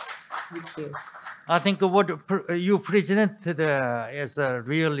 Thank you. I think what you presented is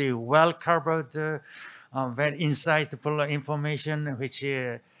really well covered, very insightful information, which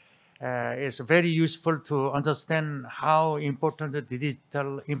is very useful to understand how important the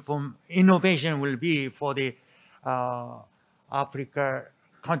digital innovation will be for the Africa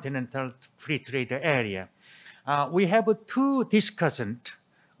continental free trade area. We have two discussants,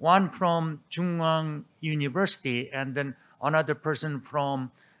 one from Chivunga University and then another person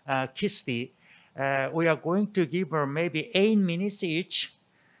from KISTI. We are going to give her maybe 8 minutes each,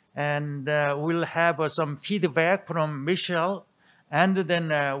 and we'll have some feedback from Michelle, and then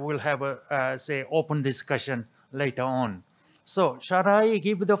we'll have a say open discussion later on. So shall I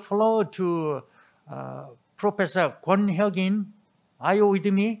give the floor to Professor Kwon Hyuk-in? Are you with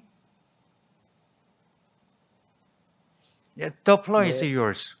me? Yeah, the floor is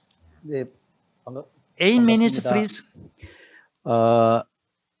yours. 네, 8 minutes, please.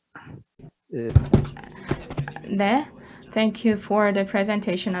 Thank you for the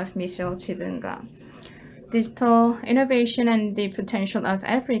presentation of Michelle Chivunga. Digital innovation and the potential of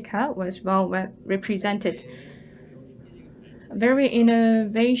Africa was well represented. Very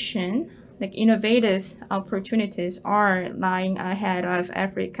innovative opportunities are lying ahead of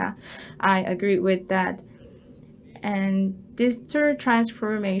Africa. I agree with that. And digital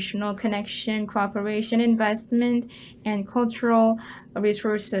transformational connection, cooperation, investment, and cultural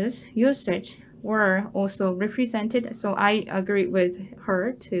resources usage were also represented. So I agree with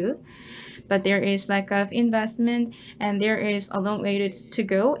her too. But there is lack of investment, and there is a long way to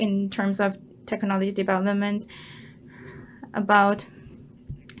go in terms of technology development. About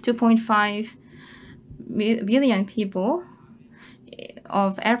 2.5 billion people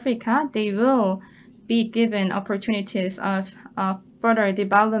of Africa, they will be given opportunities of further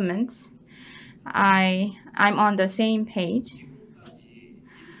developments. I'm on the same page.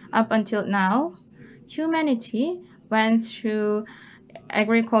 Up until now, humanity went through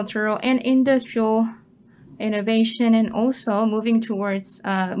agricultural and industrial innovation, and also moved towards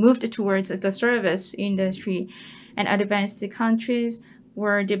the service industry. And advanced countries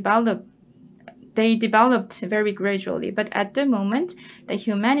were developed. They developed very gradually, but at the moment, the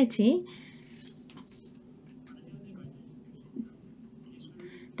humanity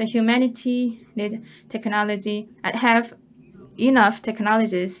need technology and have enough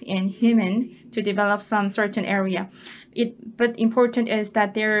technologies and human to develop some certain area. But important is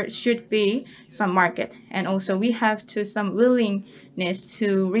that there should be some market, and also we have to some willingness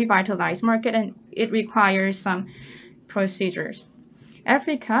to revitalize market, and it requires some procedures.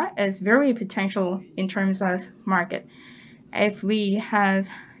 Africa is very potential in terms of market. If we have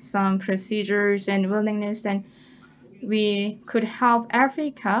some procedures and willingness, then we could help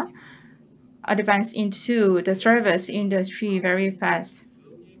Africa advance into the service industry very fast.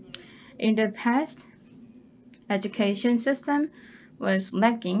 In the past, education system was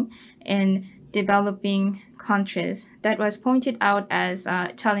lacking in developing countries. That was pointed out as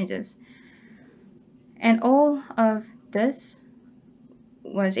challenges. And all of this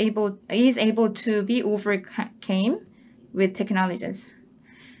is able to be overcome with technologies.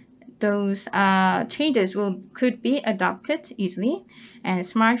 Those changes could be adopted easily, and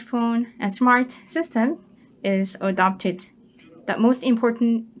smartphone and smart system is adopted. The most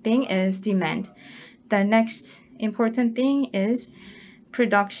important thing is demand. The next important thing is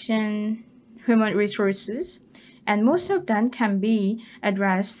production, human resources, and most of them can be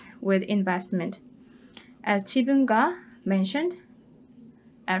addressed with investment. As Chivunga mentioned,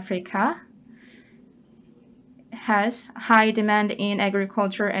 Africa has high demand in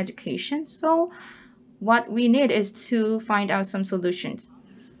agriculture education. So what we need is to find out some solutions.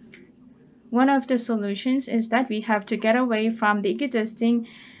 One of the solutions is that we have to get away from the existing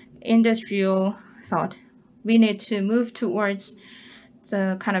industrial thought. We need to move towards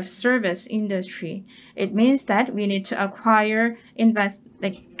the kind of service industry. It means that we need to acquire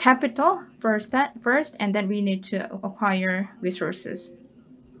capital first, and then we need to acquire resources.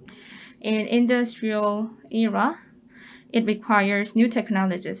 In industrial era, it requires new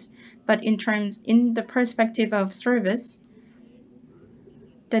technologies. But in the perspective of service,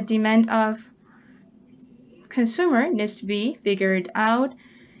 the demand of consumer needs to be figured out,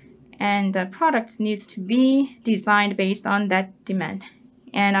 and the products needs to be designed based on that demand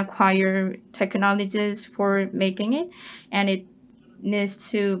and acquire technologies for making it, and it needs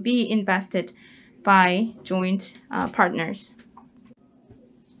to be invested by joint partners.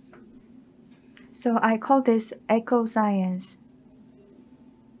 So I call this eco-science.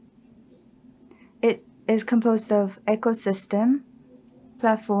 It is composed of ecosystem,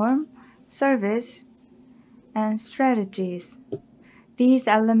 platform, service, and strategies. These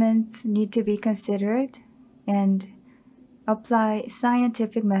elements need to be considered and apply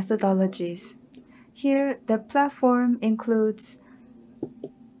scientific methodologies. Here, the platform includes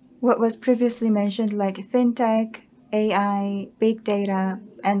what was previously mentioned, like fintech, AI, big data,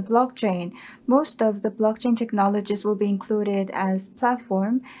 and blockchain. Most of the blockchain technologies will be included as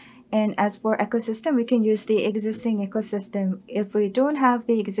platform. And as for ecosystem, we can use the existing ecosystem. If we don't have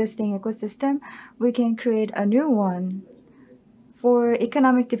the existing ecosystem, we can create a new one. For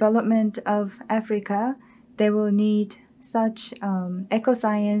economic development of Africa, they will need such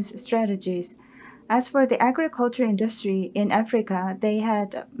eco-science strategies. As for the agriculture industry in Africa, they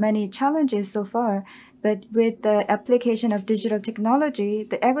had many challenges so far, but with the application of digital technology,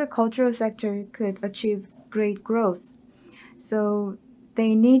 the agricultural sector could achieve great growth. So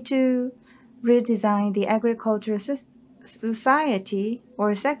they need to redesign the agricultural society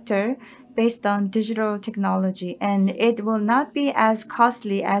or sector based on digital technology, and it will not be as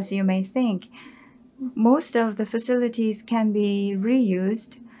costly as you may think. Most of the facilities can be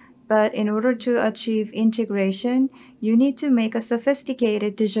reused, but in order to achieve integration, you need to make a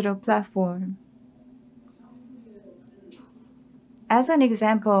sophisticated digital platform. As an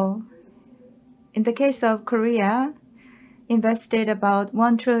example, in the case of Korea, invested about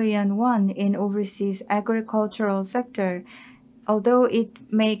 1 trillion won in overseas agricultural sector. Although it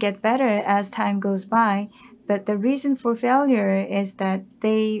may get better as time goes by, but the reason for failure is that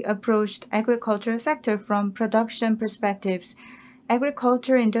they approached agricultural sector from production perspectives.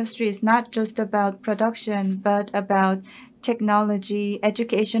 Agriculture industry is not just about production, but about technology,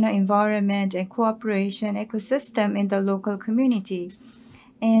 educational environment, and cooperation ecosystem in the local community.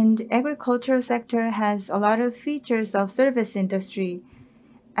 And agricultural sector has a lot of features of service industry.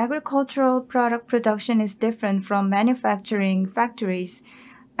 Agricultural product production is different from manufacturing factories.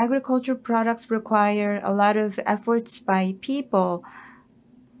 Agricultural products require a lot of efforts by people.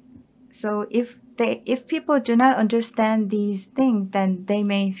 So if people do not understand these things, then they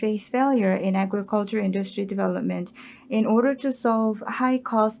may face failure in agriculture industry development. In order to solve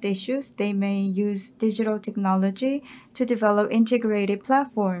high-cost issues, they may use digital technology to develop integrated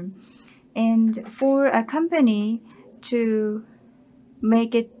platform. And for a company to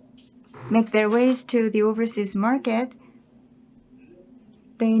make their ways to the overseas market,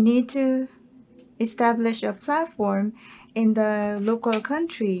 they need to establish a platform in the local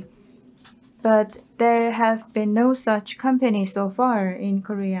country, but there have been no such companies so far in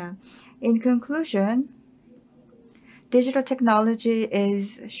Korea. In conclusion, digital technology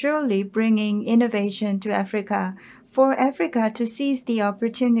is surely bringing innovation to Africa. For Africa to seize the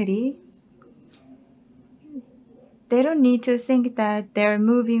opportunity, they don't need to think that they're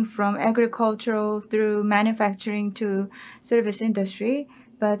moving from agricultural through manufacturing to service industry.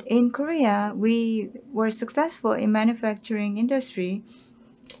 But in Korea, we were successful in manufacturing industry,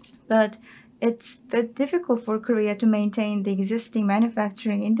 but it's difficult for Korea to maintain the existing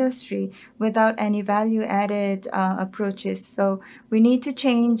manufacturing industry without any value-added approaches. So we need to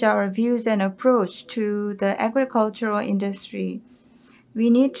change our views and approach to the agricultural industry. We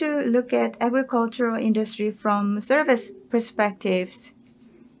need to look at agricultural industry from service perspectives.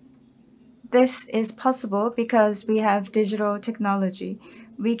 This is possible because we have digital technology.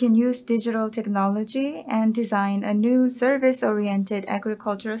 We can use digital technology and design a new service-oriented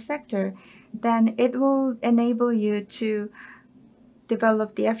agricultural sector. Then it will enable you to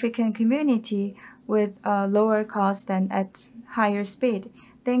develop the African community with a lower cost and at higher speed.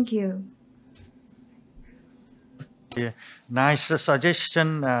 Thank you. Yeah, nice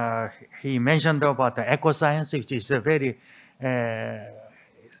suggestion. He mentioned about the eco-science, which is a very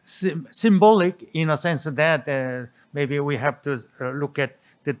symbolic in a sense that maybe we have to look at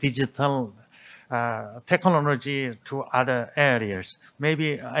the digital technology to other areas.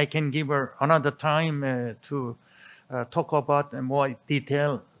 Maybe I can give her another time to talk about more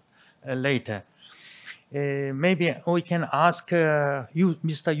detail later. Maybe we can ask you,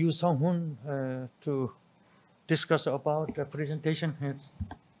 Mr. Yu Sung-hoon, to discuss about the presentation. Yes.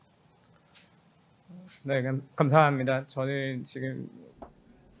 네, 감사합니다. 저는 지금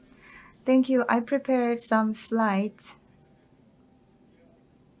Thank you. I prepared some slides.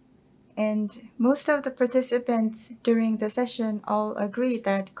 And most of the participants during the session all agree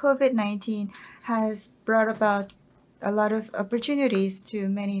that COVID-19 has brought about a lot of opportunities to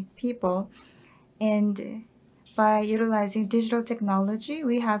many people. And by utilizing digital technology,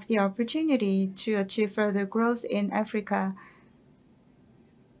 we have the opportunity to achieve further growth in Africa.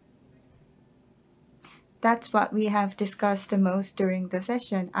 That's what we have discussed the most during the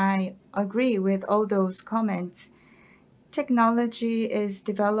session. I agree with all those comments. Technology is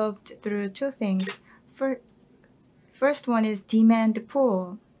developed through two things. First one is demand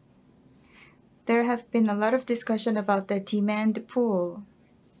pool. There have been a lot of discussion about the demand pool.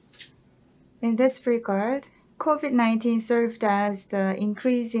 In this regard, COVID-19 served as the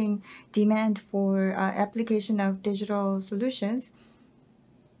increasing demand for application of digital solutions.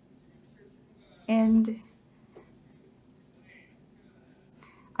 And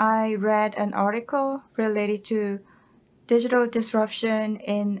I read an article related to digital disruption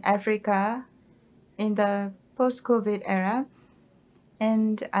in Africa in the post-COVID era.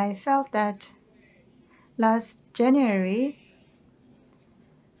 And I felt that last January,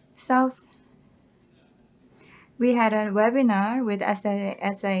 we had a webinar with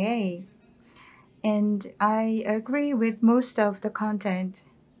SIA, and I agree with most of the content.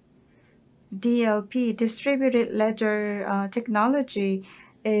 DLP, distributed ledger technology,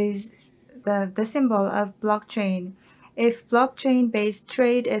 is the symbol of blockchain. If blockchain-based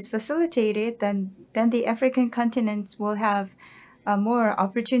trade is facilitated, then the African continents will have more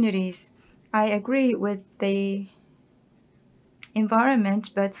opportunities. I agree with the environment,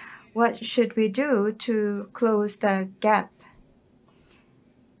 but what should we do to close the gap?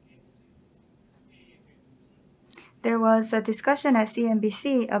 There was a discussion at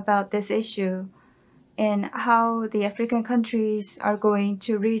CNBC about this issue and how the African countries are going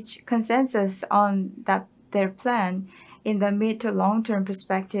to reach consensus on their plan in the mid to long-term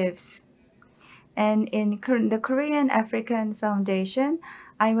perspectives. And in the Korean African Foundation,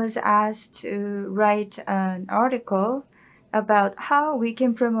 I was asked to write an article about how we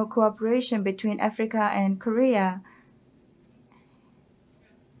can promote cooperation between Africa and Korea.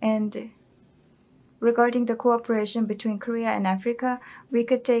 And regarding the cooperation between Korea and Africa, we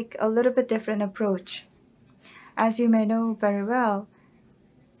could take a little bit different approach. As you may know very well,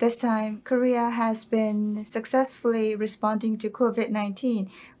 this time, Korea has been successfully responding to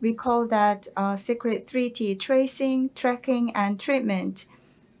COVID-19. We call that secret 3T, tracing, tracking, and treatment.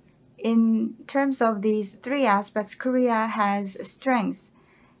 In terms of these three aspects, Korea has strength.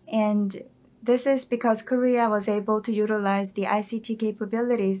 And this is because Korea was able to utilize the ICT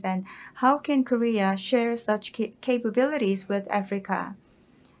capabilities. And how can Korea share such capabilities with Africa?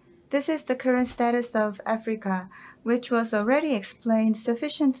 This is the current status of Africa, which was already explained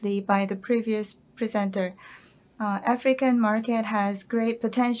sufficiently by the previous presenter. African market has great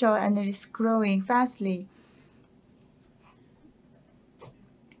potential and it is growing fastly.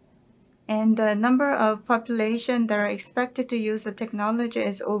 And the number of population that are expected to use the technology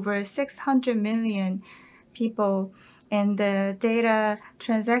is over 600 million people. And the data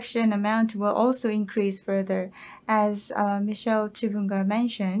transaction amount will also increase further. As Michelle Chivunga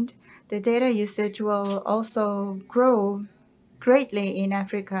mentioned, the data usage will also grow greatly in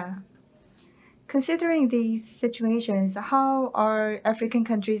Africa. Considering these situations, how are African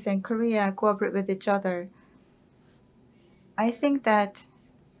countries and Korea cooperate with each other? I think that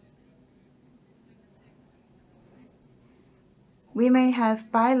we may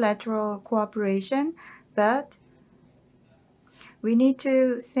have bilateral cooperation, but we need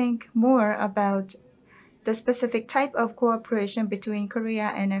to think more about the specific type of cooperation between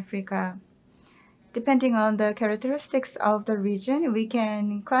Korea and Africa. Depending on the characteristics of the region, we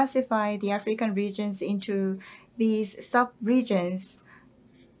can classify the African regions into these sub-regions.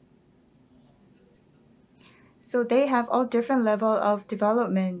 So they have all different level of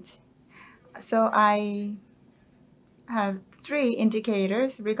development. So I have 3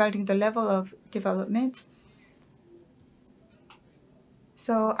 indicators regarding the level of development.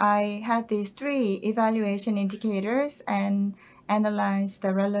 So I had these 3 evaluation indicators and analyzed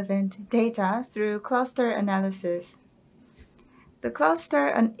the relevant data through cluster analysis.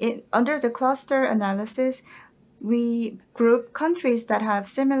 Under the cluster analysis, we group countries that have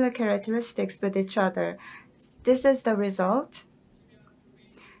similar characteristics with each other. This is the result.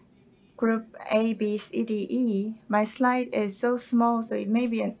 Group A, B, C, D, E. My slide is so small, so it may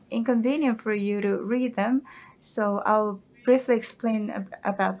be inconvenient for you to read them. So I'll briefly explain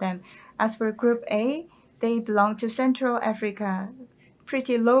about them. As for Group A, they belong to Central Africa,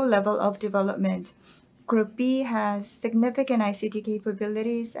 pretty low level of development. Group B has significant ICT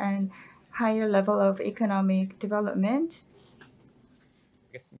capabilities and higher level of economic development.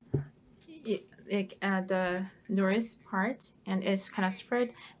 Like at the north part, and it's kind of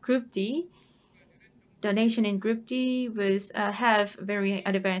spread. Group D, the nation in Group D was have very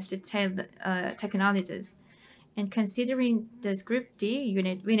advanced technologies. And considering this Group D,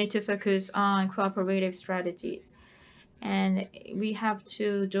 we need to focus on cooperative strategies. And we have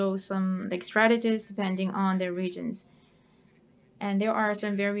to do some strategies depending on their regions. And there are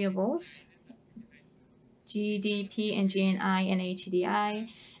some variables, GDP and GNI and HDI,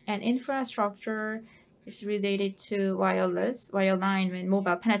 and infrastructure is related to wireline and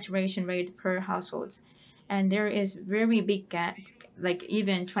mobile penetration rate per household. And there is very big gap, like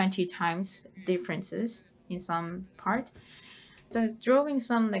even 20 times differences in some part. So drawing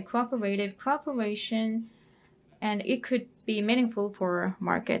some cooperative cooperation, and it could be meaningful for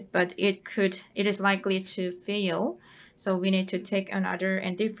market, but it is likely to fail. So we need to take another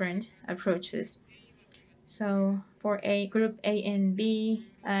and different approaches. So for Group A and B,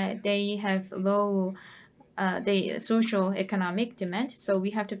 they have low social economic demand. So we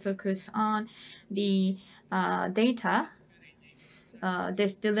have to focus on the data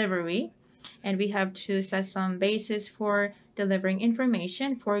this delivery, and we have to set some basis for delivering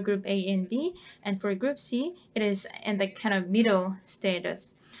information for Group A and B. And for Group C, it is in the kind of middle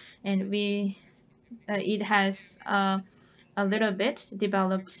status, and it has a little bit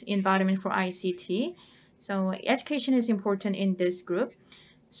developed environment for ICT. So education is important in this group.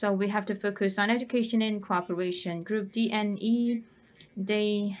 So we have to focus on education and cooperation. Group D and E,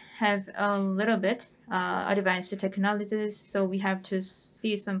 they have a little bit advanced technologies. So we have to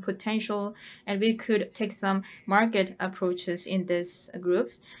see some potential, and we could take some market approaches in these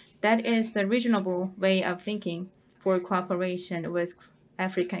groups. That is the reasonable way of thinking for cooperation with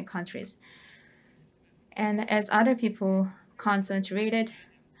African countries. And as other people concentrated,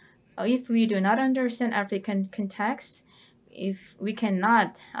 if we do not understand African context, if we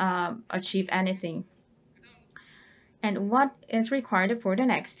cannot achieve anything. And what is required for the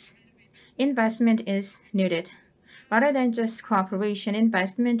next? Investment is needed. Rather than just cooperation,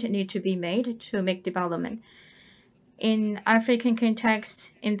 investment need to be made to make development. In African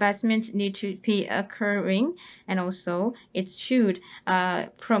context, investment need to be occurring, and also it should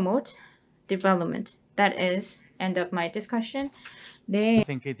promote development. That is end of my discussion. I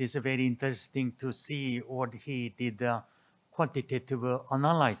think it is very interesting to see what he did, quantitative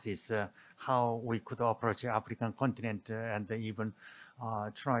analysis, how we could approach the African continent and even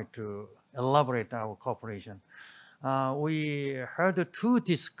try to elaborate our cooperation. We heard 2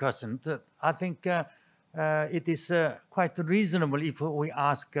 discussions. I think it is quite reasonable if we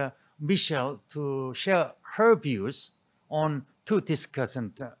ask Michelle to share her views on 2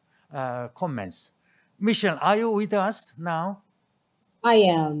 discussions comments. Michelle, are you with us now? I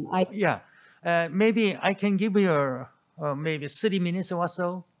am. Yeah. Maybe I can give you maybe 3 minutes or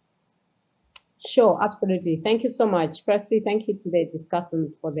so. Sure, absolutely. Thank you so much. Firstly, thank you to the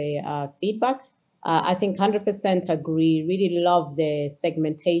discussant for the feedback. I think 100% agree, really love the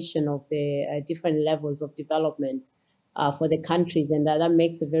segmentation of the different levels of development for the countries, and that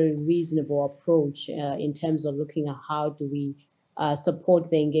makes a very reasonable approach in terms of looking at how do we support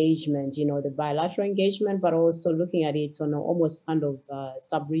the engagement, you know, the bilateral engagement, but also looking at it on an almost kind of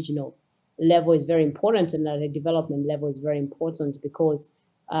sub-regional level is very important, and at the development level is very important because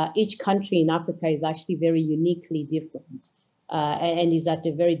each country in Africa is actually very uniquely different. And is at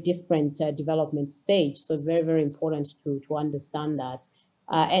a very different development stage. So very, very important to understand that.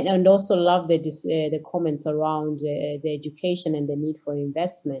 And also love the comments around the education and the need for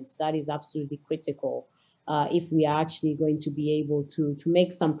investment. That is absolutely critical if we are actually going to be able to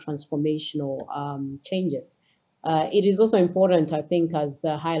make some transformational changes. It is also important, I think, as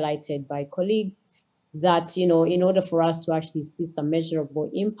highlighted by colleagues, that, you know, in order for us to actually see some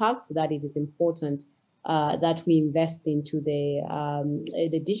measurable impact, that it is important that we invest into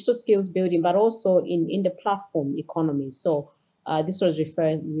the digital skills building, but also in the platform economy. So this was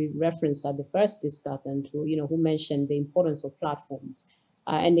referenced at the first discussion, who mentioned the importance of platforms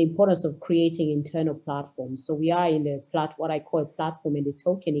and the importance of creating internal platforms. So we are in the what I call a platform in the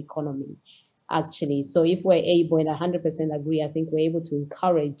token economy, actually. So if we're able, and I 100% agree, I think we're able to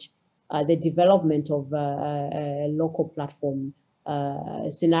encourage the development of a local platform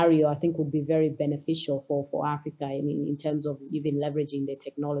scenario, I think would be very beneficial for Africa in terms of even leveraging the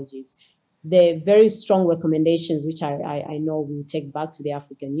technologies. The very strong recommendations, which I know we'll take back to the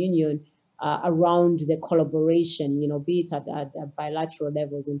African Union around the collaboration, be it at a bilateral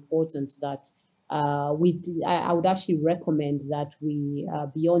level, is important that I would actually recommend that we,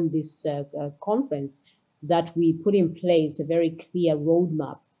 beyond this conference, that we put in place a very clear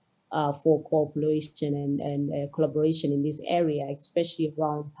roadmap for cooperation and collaboration in this area, especially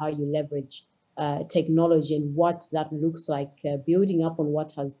around how you leverage technology and what that looks like, building up on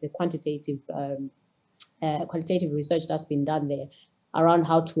what has the quantitative research that's been done there around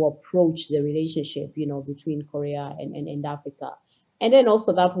how to approach the relationship, between Korea and Africa. And then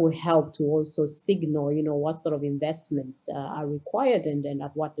also that will help to also signal, what sort of investments are required and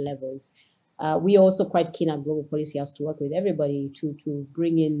at what levels. We are also quite keen at Global Policy House to work with everybody to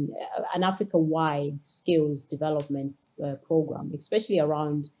bring in an Africa-wide skills development program, especially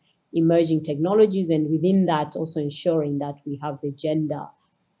around emerging technologies, and within that also ensuring that we have the gender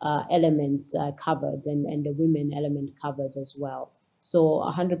elements covered and the women element covered as well. So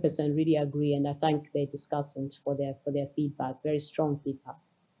 100% really agree, and I thank the discussants for their feedback, very strong feedback.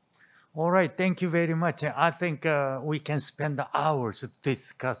 All right, thank you very much. I think we can spend hours to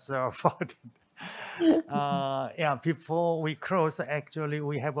discuss about it. Yeah, before we close, actually,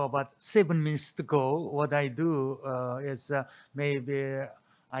 we have about 7 minutes to go. What I do is maybe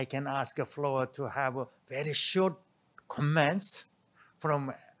I can ask the floor to have a very short comments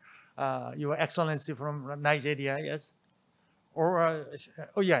from Your Excellency from Nigeria, yes? Or,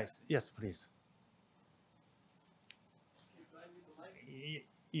 oh, yes, please.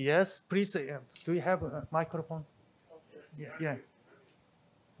 Yes, please. Do you have a microphone? Yeah.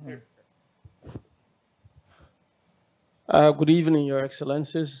 Good evening, Your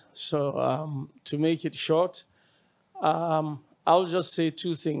Excellencies. So to make it short, I'll just say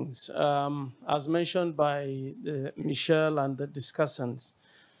 2 things. As mentioned by Michelle and the discussants,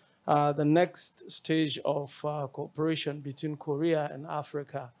 the next stage of cooperation between Korea and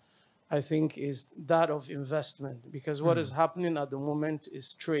Africa, I think, is that of investment, because what is happening at the moment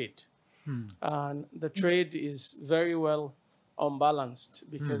is trade. And the trade is very well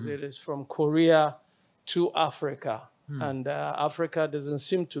unbalanced because it is from Korea to Africa. And Africa doesn't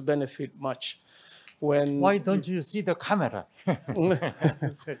seem to benefit much. Why don't you see the camera?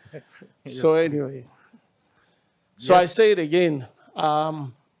 So anyway, so I say it again.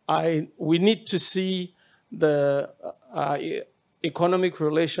 We need to see the economic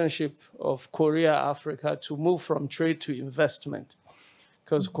relationship of Korea-Africa to move from trade to investment,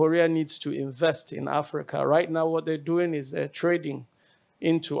 because Korea needs to invest in Africa. Right now, what they're doing is they're trading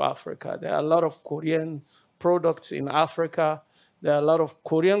into Africa. There are a lot of Korean products in Africa. There are a lot of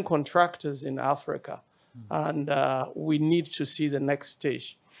Korean contractors in Africa. And we need to see the next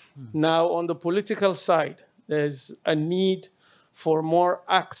stage. Now, on the political side, there's a need for more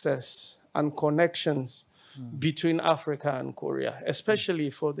access and connections between Africa and Korea, especially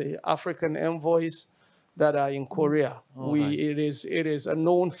for the African envoys that are in Korea. It is a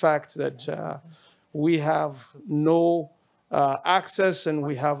known fact that we have no access and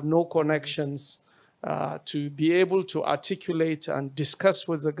we have no connections to be able to articulate and discuss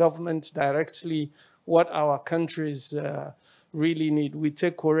with the government directly what our country's really need. We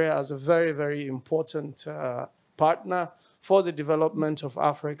take Korea as a very, very important partner for the development of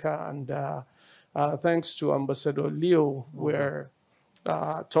Africa. And thanks to Ambassador Leo, we're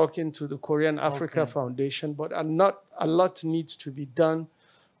talking to the Korean Africa Foundation, but a lot needs to be done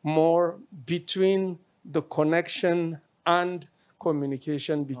more between the connection and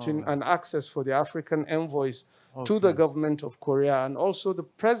communication between and access for the African envoys to the government of Korea, and also the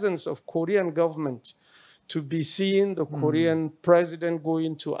presence of Korean government to be seeing the Korean president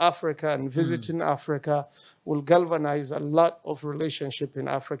going to Africa and visiting Africa will galvanize a lot of relationship in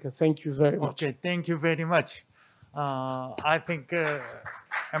Africa. Thank you very much. Okay, thank you very much. I think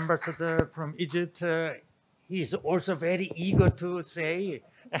Ambassador from Egypt, he is also very eager to say,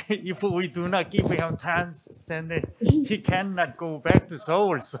 if we do not give him time, then he cannot go back to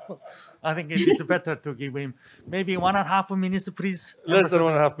Seoul. So I think it is better to give him maybe 1.5 minutes, please. Less than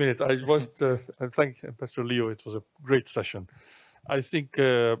 1.5 minutes. I want I thank Pastor Leo. It was a great session. I think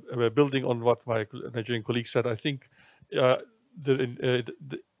building on what my Nigerian colleague said, I think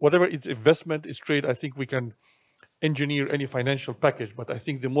whatever its investment is trade, I think we can engineer any financial package, but I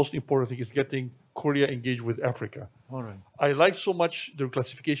think the most important thing is getting Korea engaged with Africa. All right. I like so much the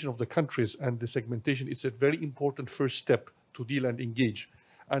classification of the countries and the segmentation. It's a very important first step to deal and engage.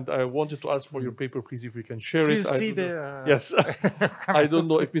 And I wanted to ask for your paper, please, if we can share Please it. see the... Yes. I don't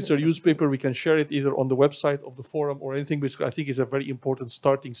know if Mr. Yu's paper, we can share it either on the website of the forum or anything, because I think it's a very important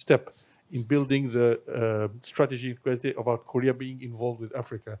starting step in building the strategy about Korea being involved with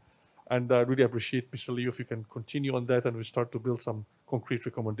Africa. And I really appreciate, Mr. Leo, if you can continue on that and we start to build some concrete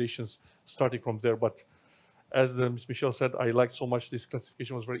recommendations starting from there. But as Ms. Michelle said, I liked so much this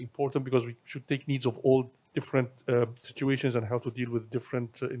classification was very important because we should take needs of all different situations and how to deal with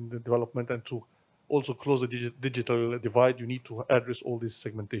different in the development, and to also close the digital divide, you need to address all these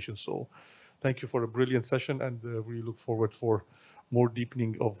segmentations. So thank you for a brilliant session, and we look forward for more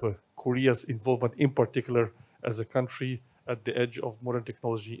deepening of Korea's involvement, in particular as a country at the edge of modern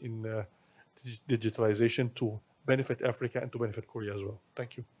technology in digitalization, to benefit Africa and to benefit Korea as well.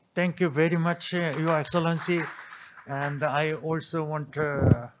 Thank you. Thank you very much, Your Excellency. And I also want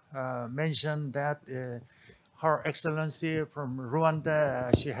to mention that Her Excellency from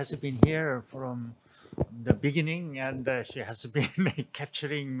Rwanda, she has been here from the beginning, and she has been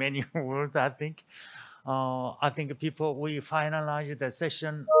capturing many words, I think. I think before we finalize the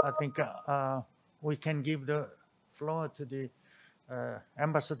session, I think we can give the floor to the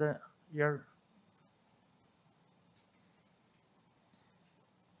Ambassador here.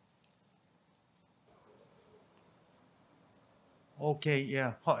 Okay,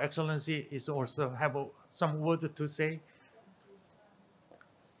 yeah, Her Excellency is also have some word to say.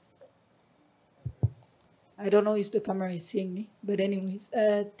 I don't know if the camera is seeing me, but anyways,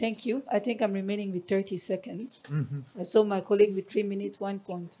 thank you. I think I'm remaining with 30 seconds. I saw my colleague with 3 minutes,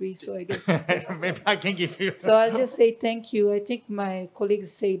 1.3, so I guess maybe I can give you. So I'll just say thank you. I think my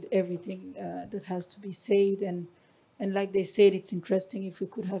colleagues said everything that has to be said, and like they said, it's interesting if we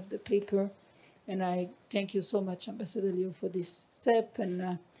could have the paper. And I thank you so much, Ambassador Leo, for this step.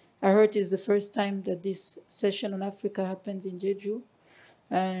 And I heard it's the first time that this session on Africa happens in Jeju.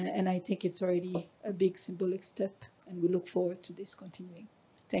 And I think it's already a big symbolic step. And we look forward to this continuing.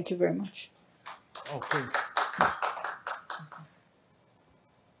 Thank you very much. Okay.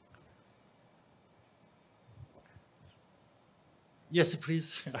 Yes,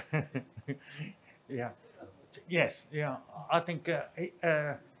 please. Yeah. Yes, yeah. I think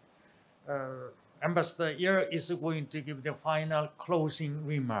Ambassador Yer is going to give the final closing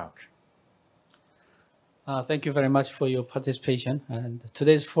remark. Thank you very much for your participation. And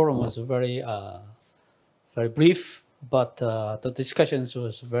today's forum was very, very brief, but the discussions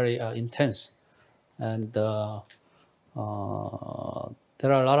was very intense. And there are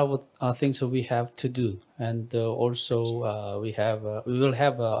a lot of things that we have to do. And also we will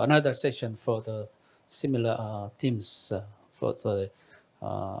have another session for the similar themes for the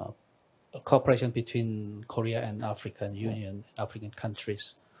cooperation between Korea and African Union, African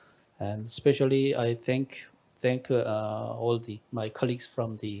countries. And especially I thank all my colleagues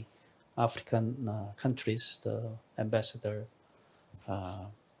from the African countries, the Ambassador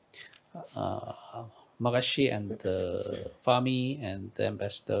Magashi and Fami and the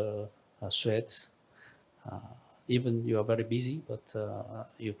Ambassador Swed. Even you are very busy, but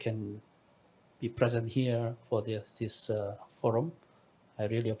you can be present here for this forum. I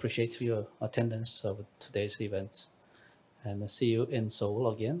really appreciate your attendance of today's event, and see you in Seoul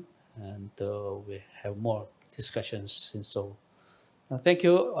again. And we have more discussions in Seoul. Thank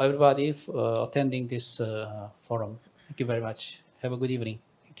you, everybody, for attending this forum. Thank you very much. Have a good evening.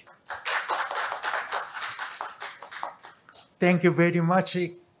 Thank you. Thank you very much.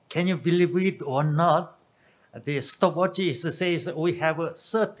 Can you believe it or not? The stopwatch says we have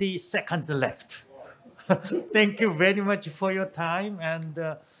 30 seconds left. Thank you very much for your time, and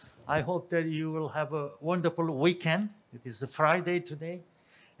I hope that you will have a wonderful weekend. It is a Friday today,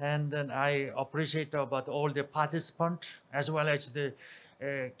 and then I appreciate about all the participants as well as the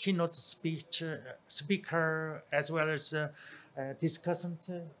keynote speaker as well as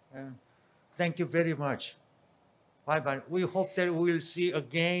discussant. Thank you very much. Bye-bye. We hope that we will see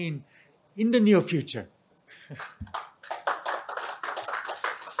again in the near future.